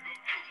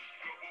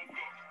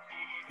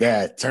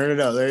 Yeah, turn it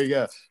up. There you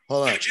go.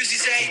 Hold on. Juicy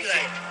J,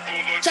 like,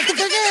 Shut the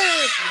fuck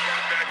up!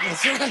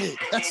 That's right.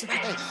 That's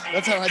right.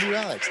 That's how I do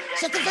Alex.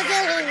 Shut the fuck up!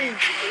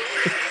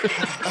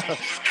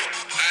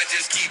 I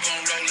just keep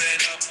on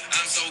rolling up.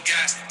 I'm so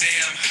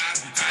goddamn hot.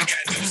 I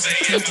got to say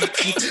it.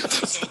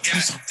 I'm so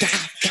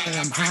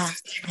goddamn hot.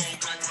 Keep on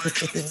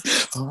going.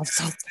 Oh, I'm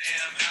so...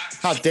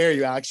 How dare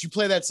you, Alex? You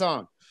play that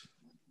song.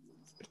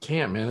 I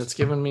can't, man. It's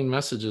giving me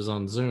messages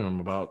on Zoom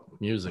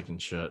about music and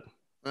shit.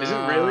 Is it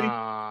really?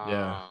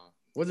 Yeah.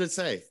 What did it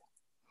say?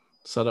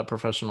 Set up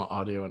professional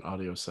audio and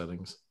audio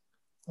settings.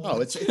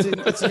 Oh, it's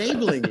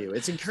enabling you.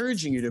 It's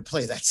encouraging you to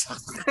play that song.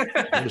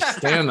 I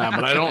understand that,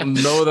 but I don't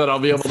know that I'll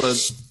be able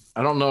to.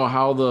 I don't know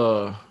how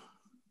the.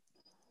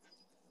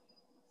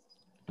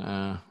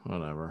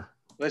 Whatever.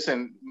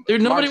 Listen,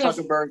 Dude, nobody Mark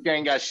Zuckerberg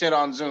ain't got shit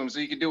on Zoom, so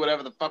you can do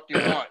whatever the fuck you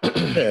want.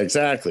 Yeah,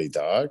 exactly,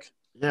 dog.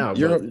 Yeah,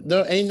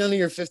 ain't none of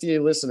your 58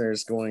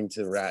 listeners going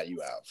to rat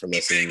you out for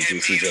listening to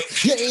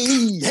DCJ.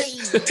 Yay! Hey!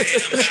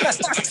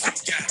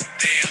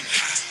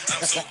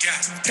 I'm so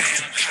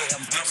goddamn hot.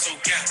 I'm so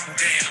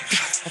goddamn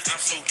hot. I'm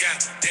so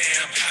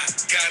goddamn hot.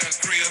 Got a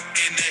grip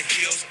in the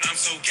hills. I'm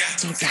so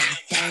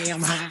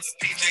goddamn hot.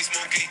 DJ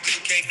smoking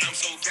good cake. I'm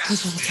so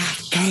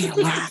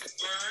goddamn hot.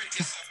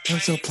 I'm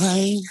so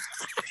plain.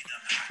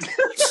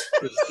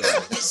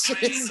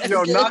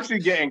 Yo,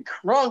 Noxie getting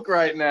crunk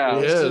right now.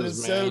 Yeah. That shit is,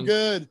 is so man.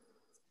 good.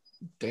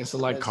 dancing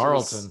like That shit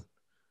Carlton.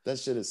 That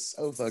shit is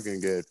so fucking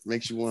good.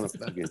 Makes you want to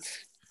fucking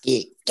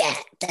get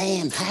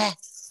goddamn high.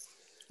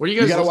 What do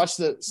You gotta watch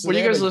the. So what do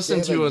you guys they listen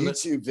have to a in the-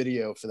 YouTube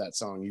video for that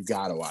song? You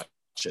gotta watch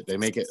it. They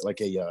make it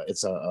like a.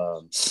 It's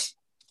a.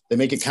 They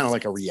make it kind of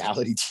like a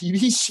reality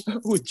TV show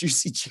with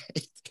Juicy J.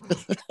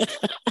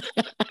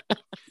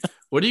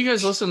 What do you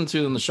guys listen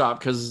to in the shop?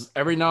 Because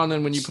every now and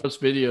then when you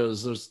post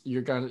videos,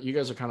 you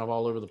guys are kind of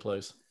all over the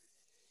place.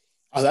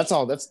 Oh, that's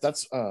all.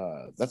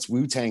 That's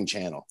Wu-Tang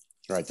channel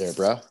right there,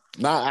 bro.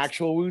 Not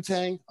actual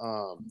Wu-Tang.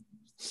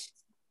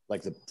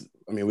 Like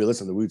we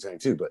listen to Wu-Tang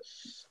too, but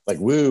like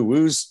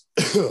Wu's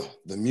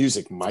the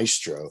music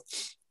maestro.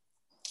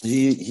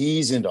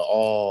 He's into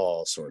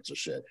all sorts of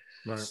shit.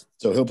 Right.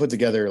 So he'll put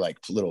together like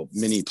little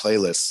mini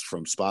playlists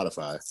from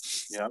Spotify.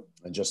 Yeah.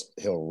 And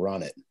he'll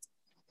run it.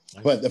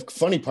 But the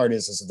funny part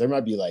is there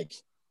might be like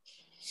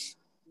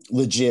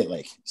legit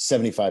like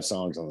 75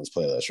 songs on this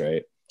playlist,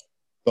 right?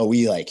 But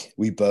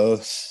we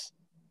both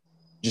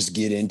just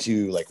get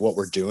into like what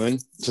we're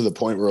doing to the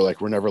point where like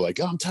we're never like,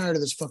 oh, I'm tired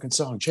of this fucking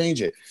song,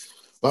 change it,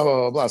 blah blah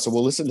blah blah. So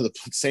we'll listen to the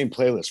same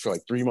playlist for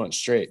like 3 months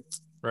straight,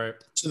 Right.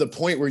 to the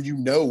point where you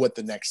know what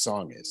the next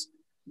song is,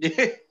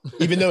 Yeah.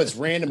 even though it's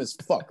random as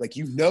fuck. Like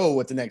you know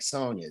what the next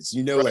song is,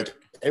 you know, Right. like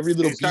every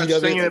little You start beat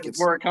of it. singing Like it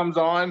before it comes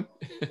on.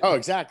 oh,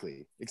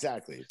 exactly.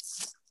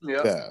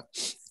 Yeah. Yeah.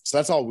 So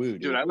that's all Woo,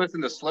 Dude, I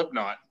listen to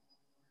Slipknot.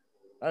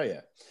 Oh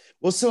yeah.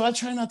 Well, so I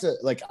try not to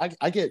like.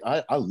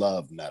 I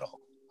love metal.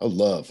 I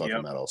love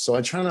fucking metal. So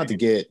I try not to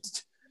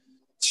get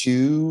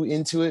too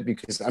into it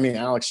because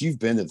Alex, you've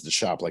been to the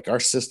shop. Like our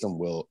system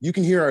you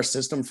can hear our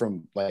system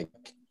from like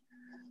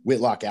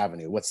Whitlock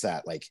Avenue. What's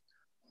that? Like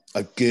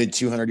a good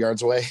 200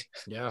 yards away.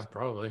 Yeah,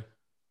 probably.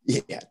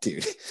 Yeah,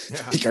 dude.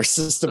 Yeah. Like our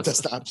system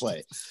does not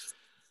play.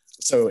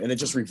 So, and it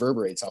just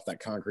reverberates off that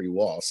concrete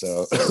wall.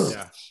 So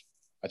Yeah.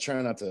 I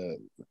try not to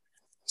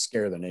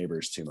scare the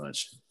neighbors too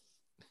much.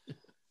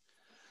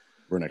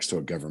 We're next to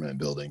a government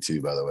building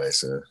too, by the way,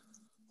 so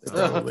they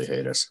probably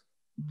hate us.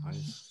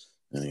 Nice.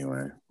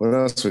 Anyway, what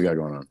else we got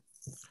going on?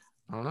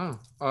 I don't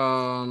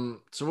know.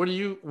 So what do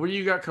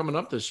you got coming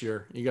up this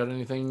year? You got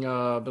anything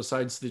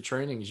besides the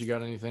trainings? You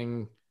got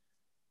anything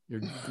you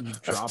I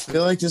dropping?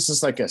 feel like this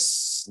is like a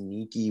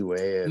sneaky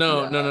way of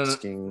No.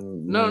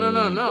 asking No.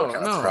 what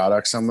kind of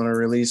products I'm going to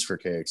release for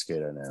KXK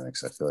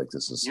Dynamics. I feel like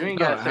this is You ain't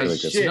No, got it to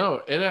has, say shit. no,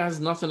 it has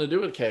nothing to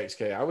do with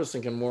KXK. I was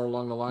thinking more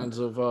along the lines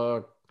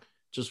of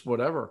just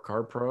whatever,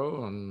 Car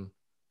Pro, and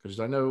because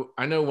I know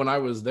when I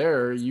was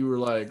there, you were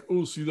like,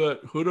 "Oh, see that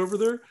hood over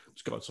there?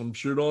 It's got some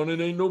shit on it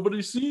ain't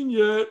nobody seen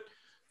yet."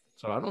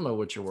 So I don't know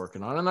what you're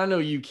working on, and I know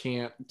you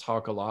can't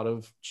talk a lot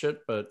of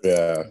shit, but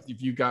yeah.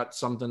 if you got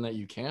something that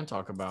you can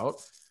talk about,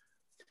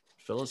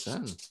 fill us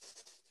in.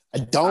 I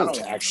don't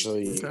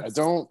actually. Okay. I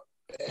don't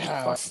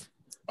have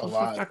a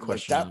lot. That Like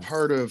question that then.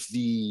 part of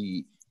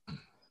the.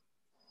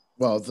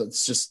 Well,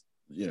 that's just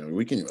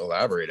we can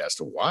elaborate as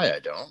to why I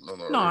don't. No,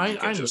 You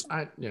can I just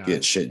yeah.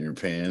 get shit in your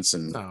pants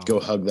and No. go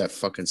hug that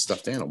fucking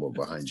stuffed animal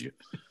behind you.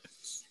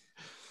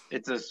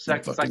 It's a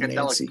Fucking psychedelic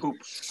Nancy. poop.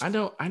 I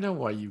know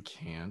why you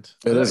can't.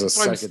 It is a That's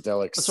why I'm-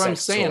 psychedelic. That's what I'm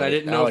sex saying. toy. I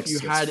didn't know Alex if you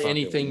gets had fucking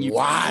anything you can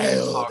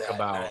wild talk that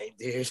about. night,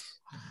 dude.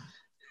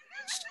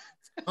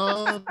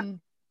 Let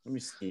me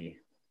see.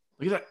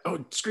 Look at that. Oh,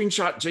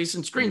 screenshot,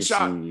 Jason. Let me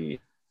Screenshot. see.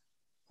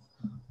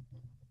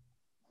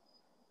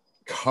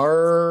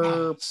 Car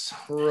Ah,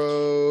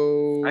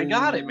 Pro. I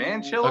got it,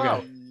 man. Chill Okay.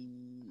 out.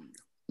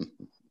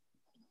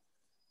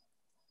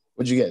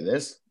 What'd you get?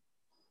 This?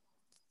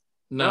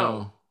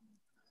 No.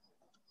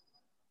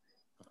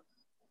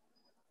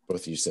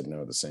 Both of you said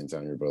no at the same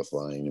time. You're both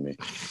lying to me.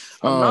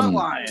 I'm not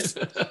lying.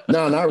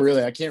 No, not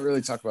really. I can't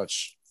really talk about.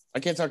 I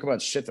can't talk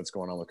about shit that's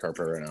going on with Car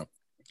Pro right now.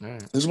 All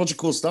right. There's a bunch of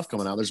cool stuff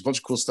coming out. There's a bunch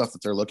of cool stuff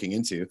that they're looking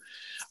into.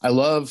 I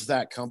love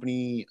that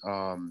company.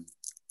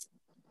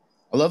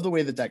 I love the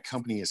way that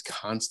company is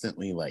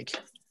constantly like.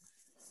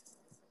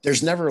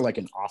 There's never like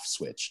an off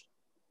switch.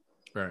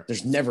 Right.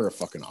 There's never a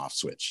fucking off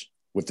switch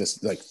with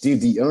this. Like, dude,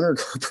 the owner of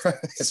Car Pro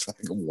is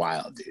fucking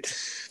wild, dude.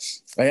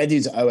 Like that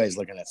dude's always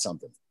looking at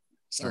something.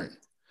 Right.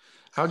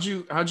 How'd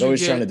you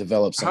always trying to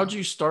develop something. How'd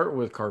you start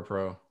with Car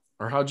Pro,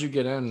 or how'd you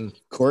get in?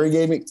 Corey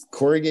gave me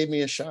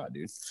a shot,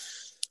 dude.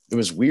 It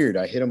was weird.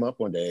 I hit him up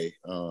one day.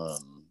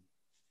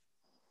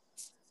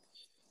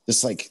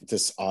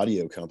 This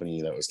audio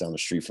company that was down the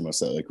street from us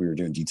that like we were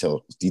doing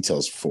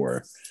details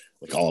for,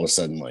 like all of a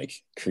sudden like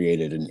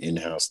created an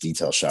in-house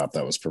detail shop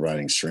that was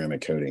providing ceramic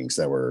coatings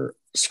that were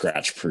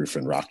scratch proof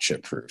and rock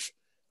chip proof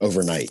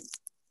overnight.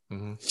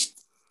 Mm-hmm.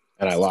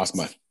 And I lost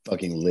my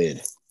fucking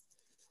lid.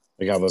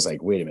 Like I was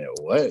like, wait a minute,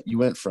 what? You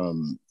went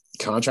from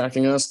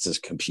contracting us to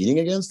competing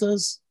against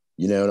us?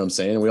 You know what I'm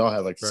saying? We all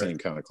have like the same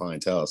kind of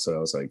clientele. So I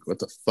was like, what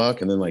the fuck?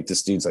 And then like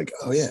this dude's like,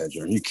 oh yeah,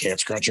 you can't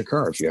scratch your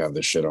car if you have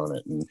this shit on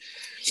it. And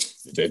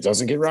it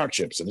doesn't get rock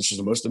chips. And this is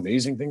the most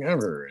amazing thing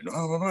ever. And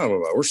blah, blah, blah, blah,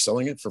 blah. We're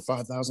selling it for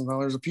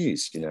 $5,000 a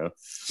piece, you know?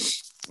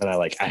 And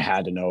I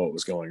had to know what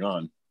was going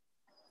on.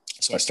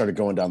 So I started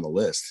going down the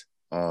list.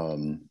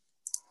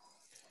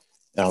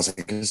 And I was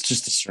like, it's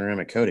just a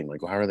ceramic coating.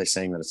 Like, well, how are they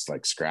saying that it's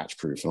like scratch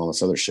proof and all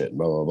this other shit and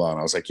blah, blah, blah. And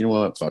I was like, you know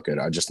what? Fuck it.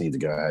 I just need to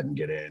go ahead and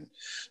get in.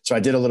 So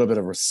I did a little bit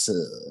of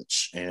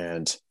research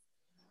and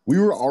we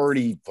were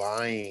already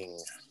buying,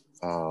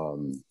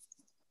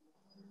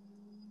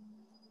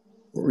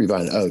 what were we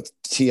buying? Oh,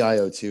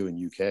 TiO2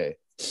 in UK.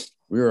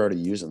 We were already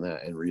using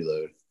that in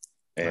Reload.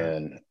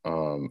 And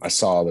I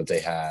saw that they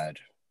had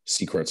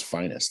Seacort's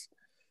Finest.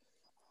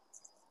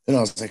 And I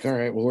was like, all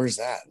right, well, where's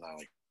that? And I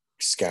like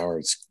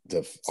scoured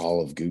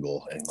all of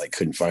Google and like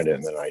couldn't find it.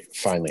 And then I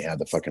finally had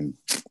the fucking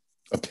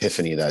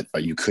epiphany that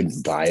you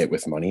couldn't buy it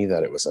with money,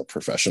 that it was a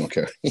professional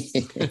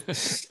coating.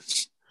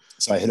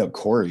 So I hit up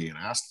Corey and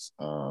asked,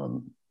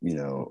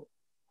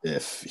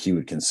 if he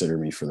would consider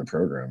me for the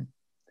program.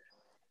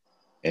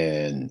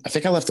 And I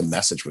think I left a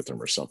message with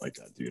him or something like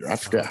that, dude. I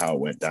forget how it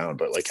went down,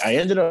 but like I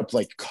ended up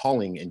like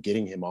calling and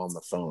getting him on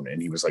the phone,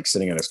 and he was like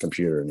sitting at his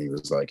computer and he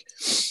was like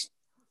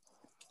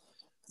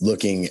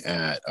looking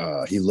at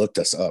he looked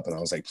us up, and I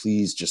was like,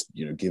 please just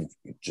give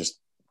me just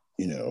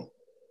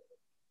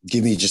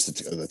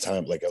the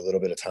time, like a little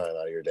bit of time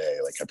out of your day.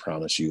 Like I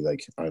promise you,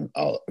 like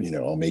I'll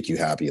make you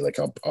happy. Like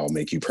I'll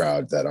make you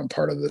proud that I'm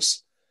part of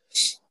this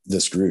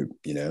group.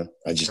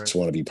 I just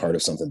want to be part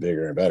of something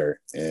bigger and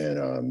better.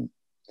 And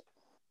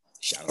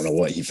I don't know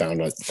what he found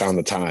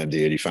the time,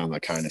 dude. He found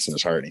that kindness in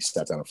his heart, and he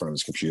sat down in front of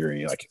his computer and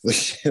he like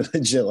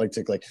legit like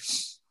took like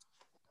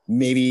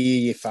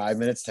maybe 5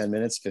 minutes, 10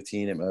 minutes,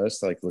 15 at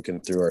most, like looking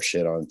through our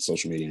shit on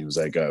social media. And he was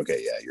like, oh,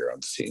 okay, yeah, you're on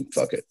the team.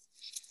 Fuck it.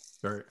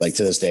 Right. Like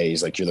to this day,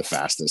 he's like, you're the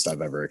fastest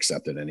I've ever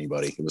accepted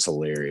anybody. It was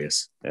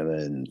hilarious. And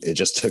then it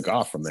just took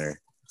off from there.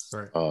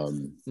 Right.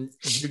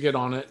 Did you get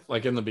on it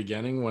like in the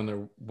beginning when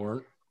there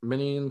weren't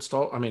many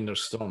install? I mean,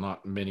 there's still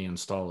not many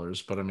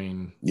installers, but I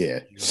mean, yeah.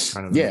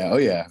 Kind of yeah. Oh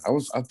yeah.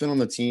 I've been on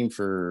the team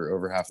for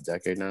over half a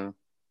decade now.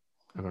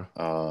 Okay.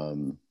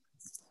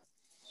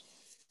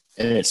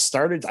 And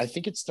I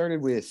think it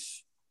started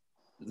with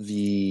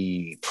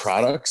the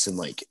products, and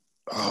like,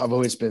 I've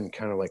always been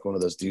kind of like one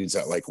of those dudes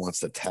that like wants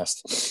to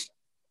test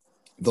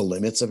the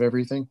limits of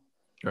everything.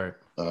 Right.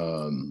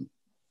 And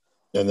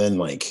then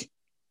like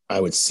I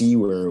would see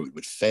where it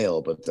would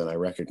fail, but then I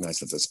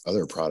recognized that this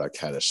other product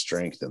had a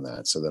strength in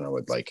that. So then I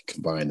would like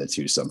combine the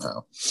two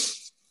somehow,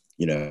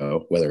 you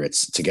know, whether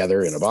it's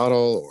together in a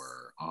bottle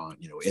or on,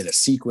 you know, in a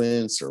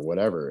sequence or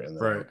whatever. And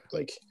then Right.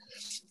 like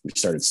we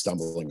started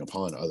stumbling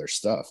upon other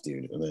stuff,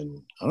 dude. And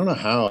then I don't know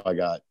how I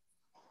got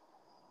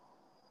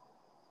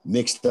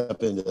mixed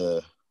up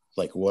into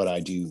like what I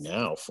do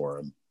now for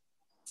him.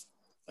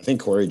 I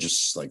think Corey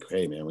just like,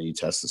 hey man, will you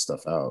test this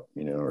stuff out,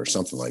 you know, or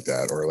something like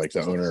that, or like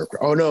the owner.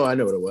 Oh no, I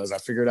know what it was. I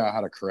figured out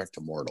how to correct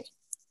a mortal.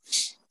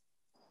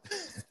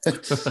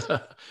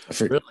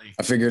 Really?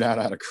 I figured out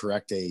how to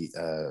correct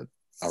a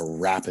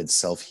rapid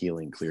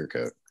self-healing clear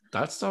coat.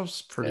 That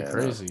stuff's pretty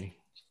crazy.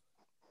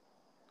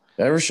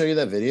 Did I ever show you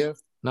that video?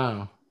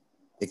 No.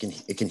 It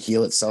can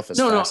heal itself as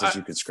fast as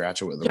you could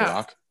scratch it with a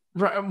rock.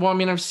 Right. Well, I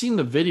mean, I've seen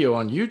the video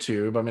on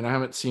YouTube. I mean, I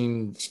haven't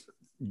seen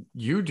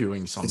you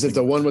doing something. Is it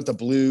the one with the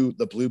blue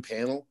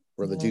panel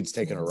where the dude's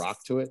taking a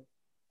rock to it?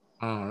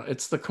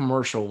 It's the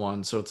commercial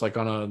one, so it's like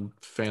on a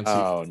fancy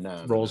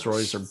Rolls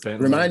Royce or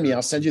Bentley. Remind me,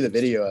 I'll send you the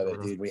video of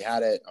it, dude. We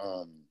had it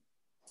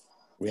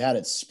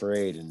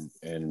sprayed and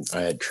I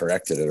had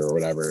corrected it or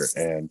whatever,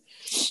 and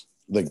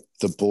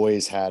the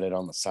boys had it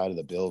on the side of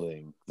the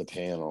building, the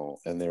panel,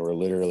 and they were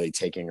literally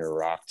taking a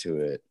rock to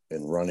it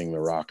and running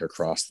the rock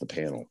across the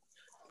panel.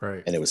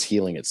 Right. And it was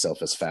healing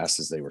itself as fast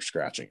as they were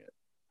scratching it.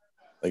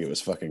 Like, it was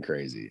fucking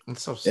crazy.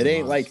 It's so it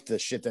ain't like the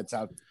shit that's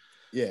out.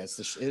 Yeah,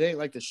 it ain't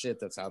like the shit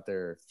that's out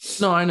there.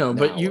 No, I know,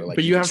 but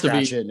you have to be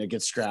it and it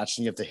gets scratched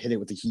and you have to hit it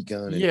with the heat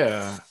gun.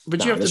 Yeah,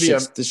 but you have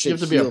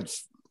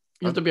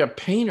to be a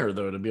painter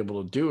though to be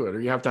able to do it, or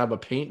you have to have a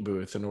paint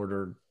booth in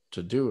order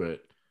to do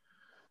it.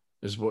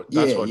 That's what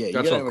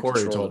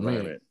Corey told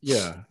me.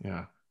 Yeah,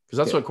 because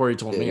that's what Corey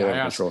told me.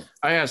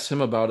 I asked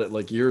him about it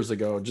like years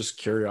ago, just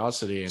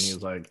curiosity, and he's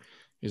like,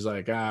 we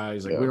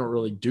don't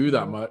really do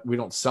that much. We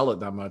don't sell it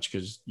that much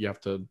because you have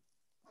to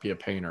be a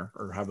painter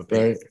or have a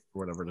paint or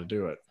whatever to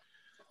do it.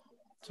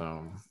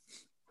 So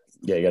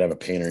yeah, you gotta have a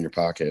painter in your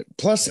pocket.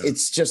 Plus,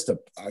 it's just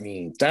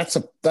that's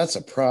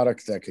a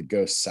product that could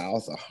go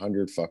south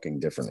 100 fucking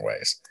different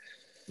ways.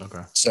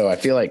 Okay. So I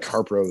feel like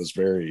Carpro is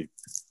very,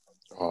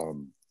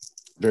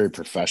 very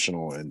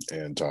professional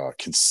and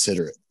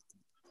considerate.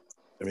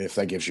 I mean, if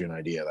that gives you an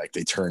idea, like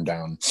they turned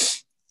down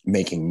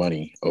making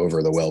money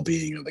over the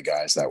well-being of the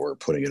guys that were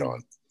putting it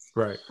on.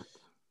 Right.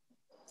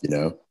 You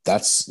know,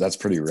 that's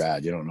pretty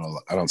rad.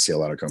 I don't see a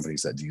lot of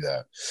companies that do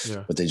that.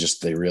 Yeah. But they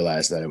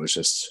realized that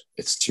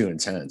it's too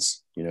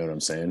intense. You know what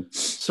I'm saying?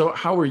 So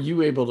how were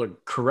you able to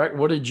correct?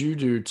 What did you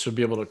do to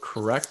be able to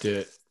correct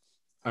it?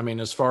 I mean,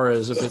 as far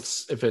as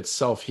if it's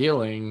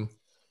self-healing.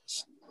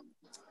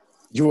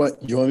 You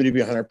want me to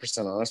be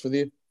 100% honest with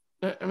you?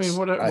 I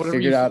mean,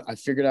 I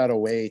figured out a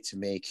way to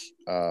make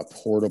a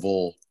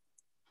portable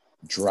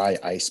dry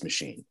ice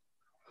machine.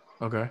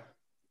 Okay.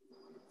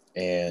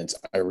 And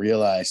I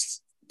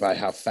realized by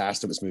how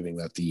fast it was moving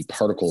that the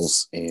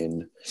particles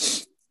in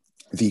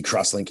the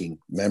cross-linking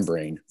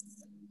membrane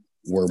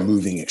were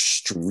moving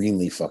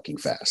extremely fucking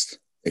fast.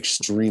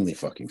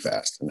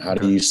 And how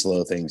do you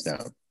slow things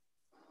down?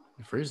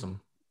 You freeze them.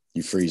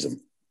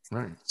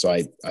 Right. So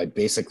I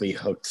basically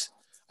I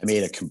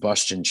made a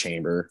combustion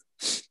chamber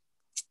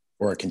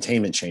or a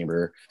containment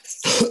chamber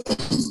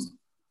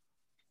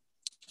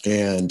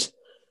and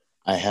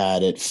I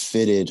had it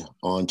fitted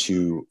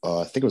onto,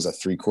 I think it was a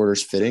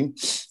 3/4 fitting.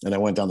 And I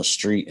went down the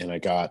street and I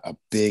got a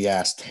big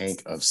ass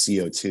tank of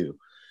CO2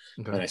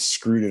 and I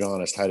screwed it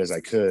on as tight as I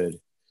could.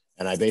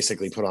 And I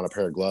basically put on a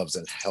pair of gloves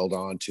and held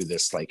on to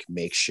this like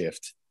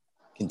makeshift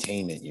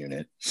containment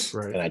unit.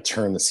 Right. And I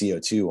turned the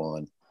CO2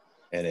 on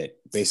and it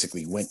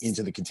basically went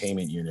into the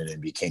containment unit and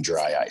became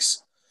dry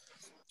ice.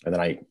 And then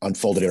I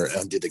unfolded it or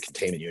undid the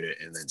containment unit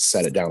and then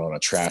set it down on a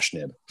trash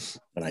nib.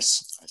 And I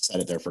set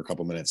it there for a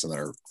couple minutes and then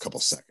a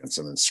couple seconds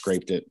and then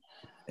scraped it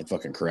and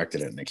fucking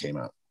corrected it and it came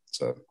out.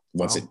 So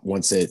once it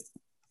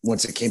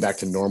came back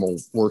to normal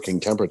working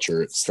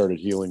temperature, it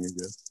started healing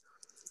again.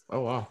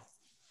 Oh, wow.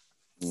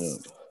 Yeah.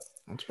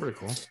 That's pretty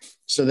cool.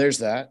 So there's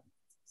that.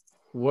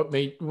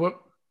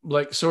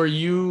 So are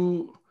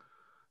you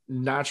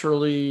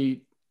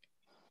naturally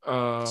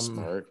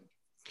smart?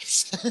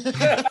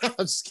 I'm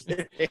just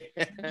kidding.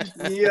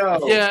 Yo.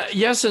 Yeah,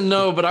 yes and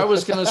no, but I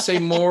was gonna say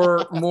more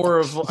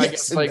of I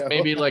guess like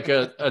maybe like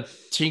a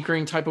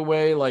tinkering type of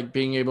way, like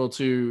being able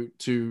to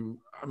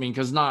I mean,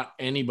 because not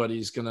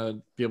anybody's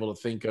gonna be able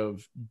to think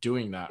of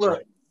doing that. Look,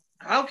 right?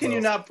 how can you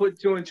not put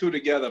 2 and 2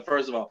 together?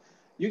 First of all,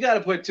 you got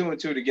to put 2 and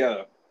 2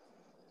 together.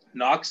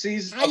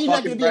 Noxie's how a you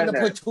not fucking gonna be able to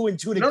redhead. put 2 and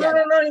 2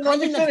 together? No. Let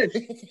me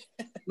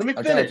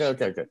finish.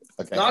 Okay.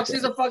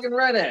 Noxie's a fucking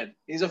redhead.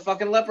 He's a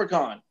fucking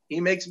leprechaun.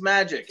 He makes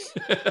magic.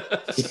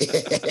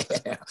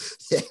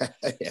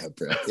 yeah,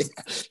 bro.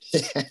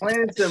 Yeah.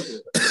 Plain and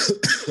simple.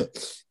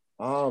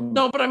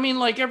 No, but I mean,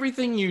 like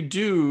everything you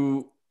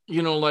do,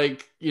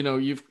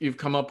 you've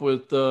come up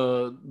with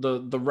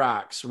the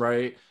racks,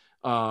 right?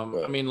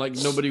 I mean, like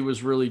nobody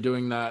was really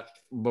doing that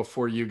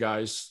before you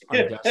guys,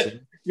 I'm guessing.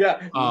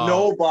 Yeah,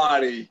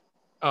 nobody.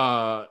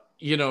 I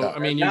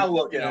mean, now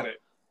look at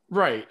it.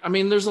 Right. I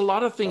mean, there's a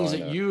lot of things I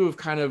that know. you have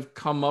kind of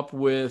come up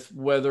with,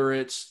 whether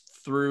it's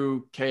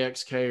through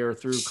KXK or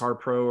through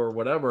CarPro or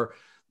whatever,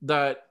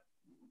 that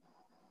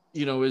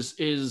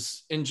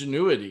is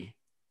ingenuity,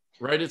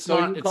 right? It's So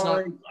not.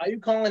 are you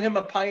calling him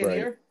a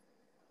pioneer? Right.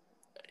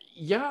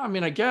 Yeah, I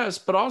mean, I guess,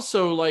 but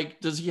also, like,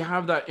 does he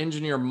have that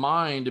engineer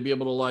mind to be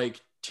able to like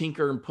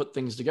tinker and put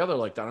things together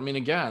like that? I mean,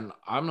 again,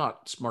 I'm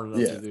not smart enough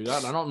to do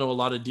that. I don't know a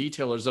lot of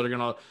detailers that are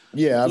gonna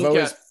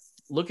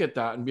look at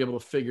that and be able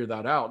to figure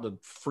that out, to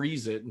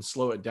freeze it and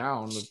slow it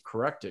down, to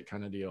correct it,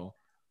 kind of deal.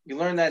 You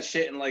learn that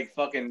shit in like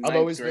fucking. I've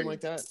always grade. been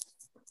like that.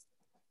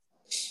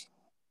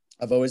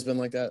 I've always been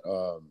like that.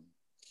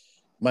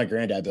 My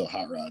granddad built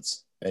hot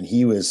rods, and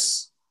he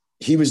was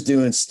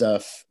doing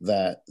stuff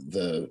that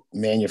the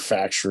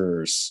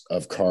manufacturers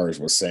of cars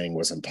was saying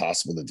was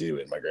impossible to do,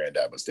 and my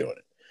granddad was doing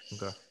it.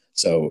 Okay.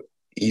 So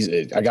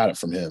I got it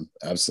from him.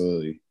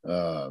 Absolutely.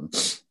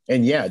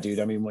 And yeah, dude,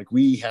 I mean, like,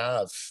 we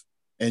have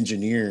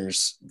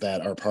engineers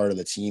that are part of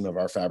the team of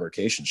our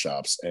fabrication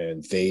shops,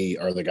 and they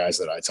are the guys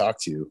that I talk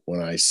to when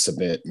I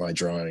submit my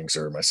drawings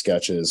or my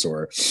sketches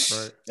or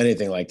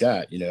anything like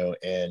that,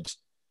 and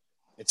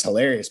it's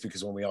hilarious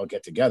because when we all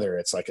get together,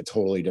 it's like a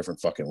totally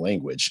different fucking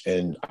language.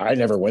 And I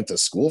never went to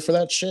school for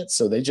that shit.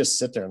 So they just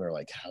sit there and they're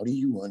like, how do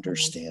you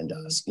understand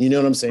us? You know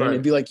what I'm saying?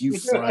 It'd be like you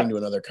flying to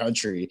another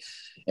country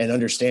and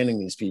understanding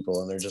these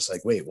people. And they're just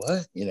like, wait,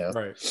 what?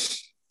 Right.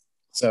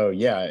 So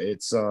yeah,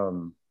 it's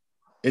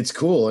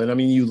cool. And I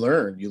mean, you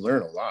learn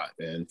a lot,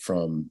 man,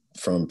 from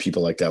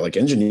people like that. Like,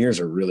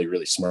 engineers are really,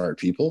 really smart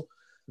people.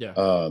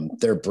 Yeah.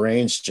 Their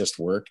brains just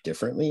work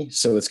differently.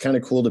 So it's kind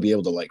of cool to be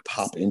able to like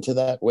pop into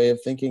that way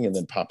of thinking and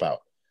then pop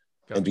out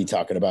and be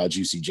talking about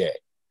Juicy J.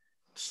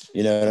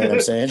 You know what I'm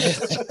saying?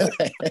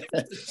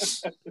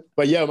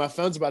 But yeah, my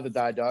phone's about to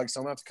die, dog. So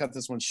I'm gonna have to cut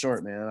this one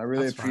short, man. I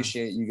really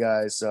appreciate you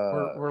guys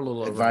we're a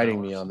little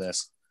inviting me on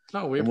this.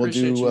 No, we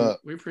appreciate you.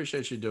 We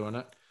appreciate you doing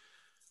it.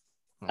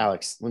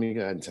 Alex, let me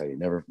go ahead and tell you,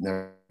 never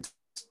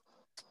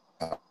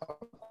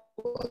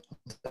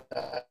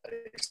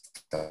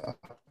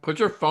put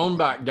your phone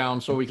back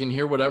down so we can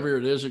hear whatever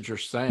it is that you're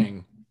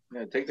saying.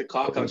 Yeah, take the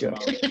cock out your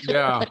mouth.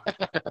 Yeah.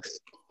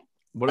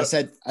 I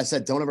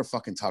said, don't ever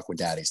fucking talk when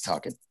daddy's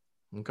talking.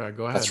 Okay,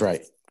 go ahead.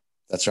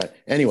 That's right.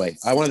 Anyway,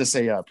 I wanted to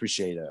say,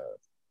 appreciate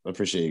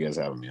you guys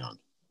having me on.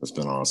 It's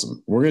been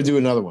awesome. We're going to do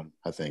another one,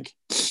 I think.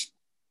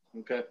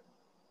 Okay.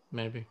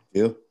 Maybe.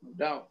 You? No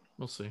doubt.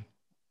 We'll see.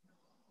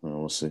 Well,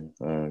 we'll see. You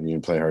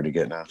can play hard to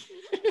get now.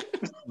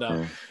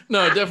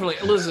 No, definitely.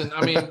 Listen,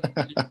 I mean,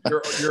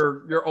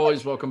 you're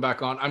always welcome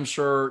back on. I'm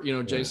sure,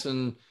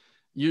 Jason,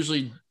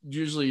 usually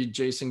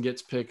Jason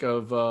gets pick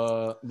of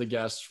the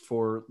guests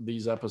for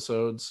these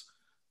episodes.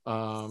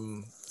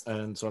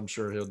 And so I'm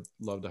sure he'll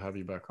love to have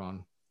you back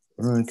on.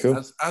 All right,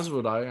 cool. As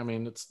would I. I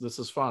mean, this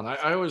is fun.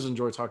 I always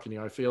enjoy talking to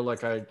you. I feel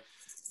like I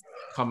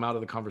come out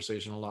of the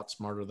conversation a lot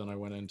smarter than I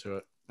went into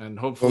it. And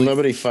hopefully, well,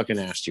 nobody fucking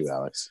asked you,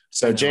 Alex.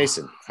 So,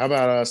 Jason, how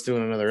about us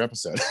doing another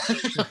episode?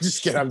 I'm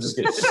just kidding.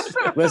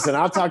 Listen,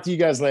 I'll talk to you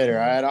guys later.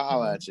 All right, I'll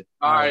holler at you.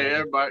 All right,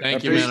 everybody.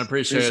 Thank you, man.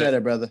 Appreciate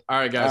it, brother. All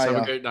right, guys.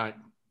 Have a great night.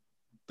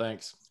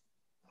 Thanks.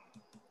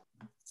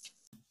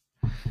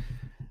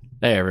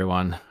 Hey,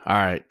 everyone. All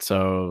right,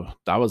 so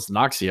that was the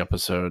Noxie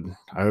episode.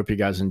 I hope you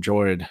guys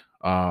enjoyed.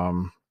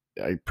 I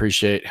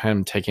appreciate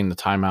him taking the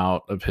time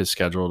out of his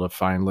schedule to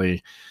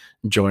finally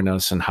join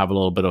us and have a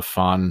little bit of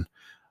fun.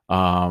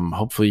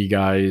 Hopefully you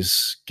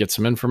guys get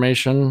some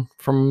information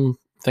from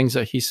things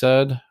that he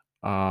said.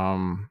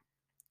 I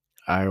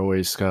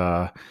always,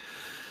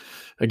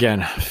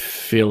 again,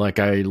 feel like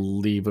I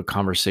leave a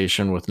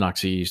conversation with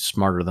Noxie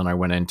smarter than I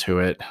went into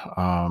it.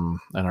 And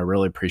I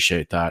really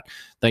appreciate that.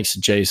 Thanks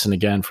to Jason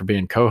again for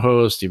being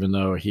co-host, even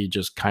though he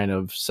just kind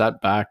of sat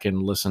back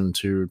and listened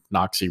to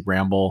Noxie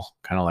ramble,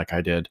 kind of like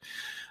I did.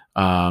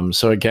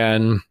 So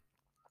again,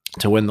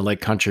 to win the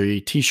Lake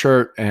Country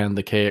t-shirt and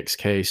the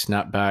KXK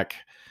snapback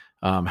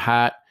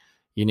hat,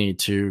 you need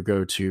to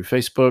go to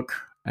Facebook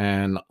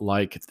and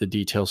like the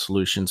Detail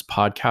Solutions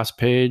podcast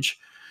page,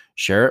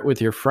 share it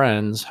with your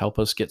friends, help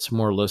us get some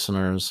more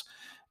listeners,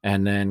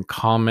 and then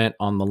comment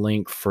on the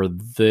link for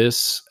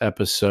this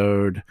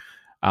episode.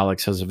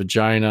 Alex has a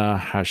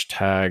vagina,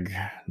 hashtag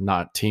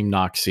not Team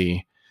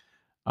Noxie.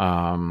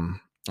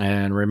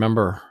 And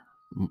remember,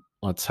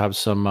 let's have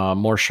some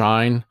more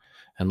shine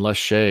and less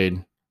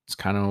shade. It's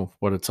kind of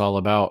what it's all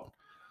about.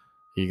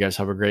 You guys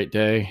have a great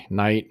day,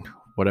 night,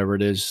 whatever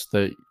it is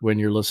that when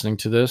you're listening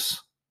to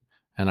this,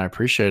 and I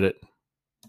appreciate it.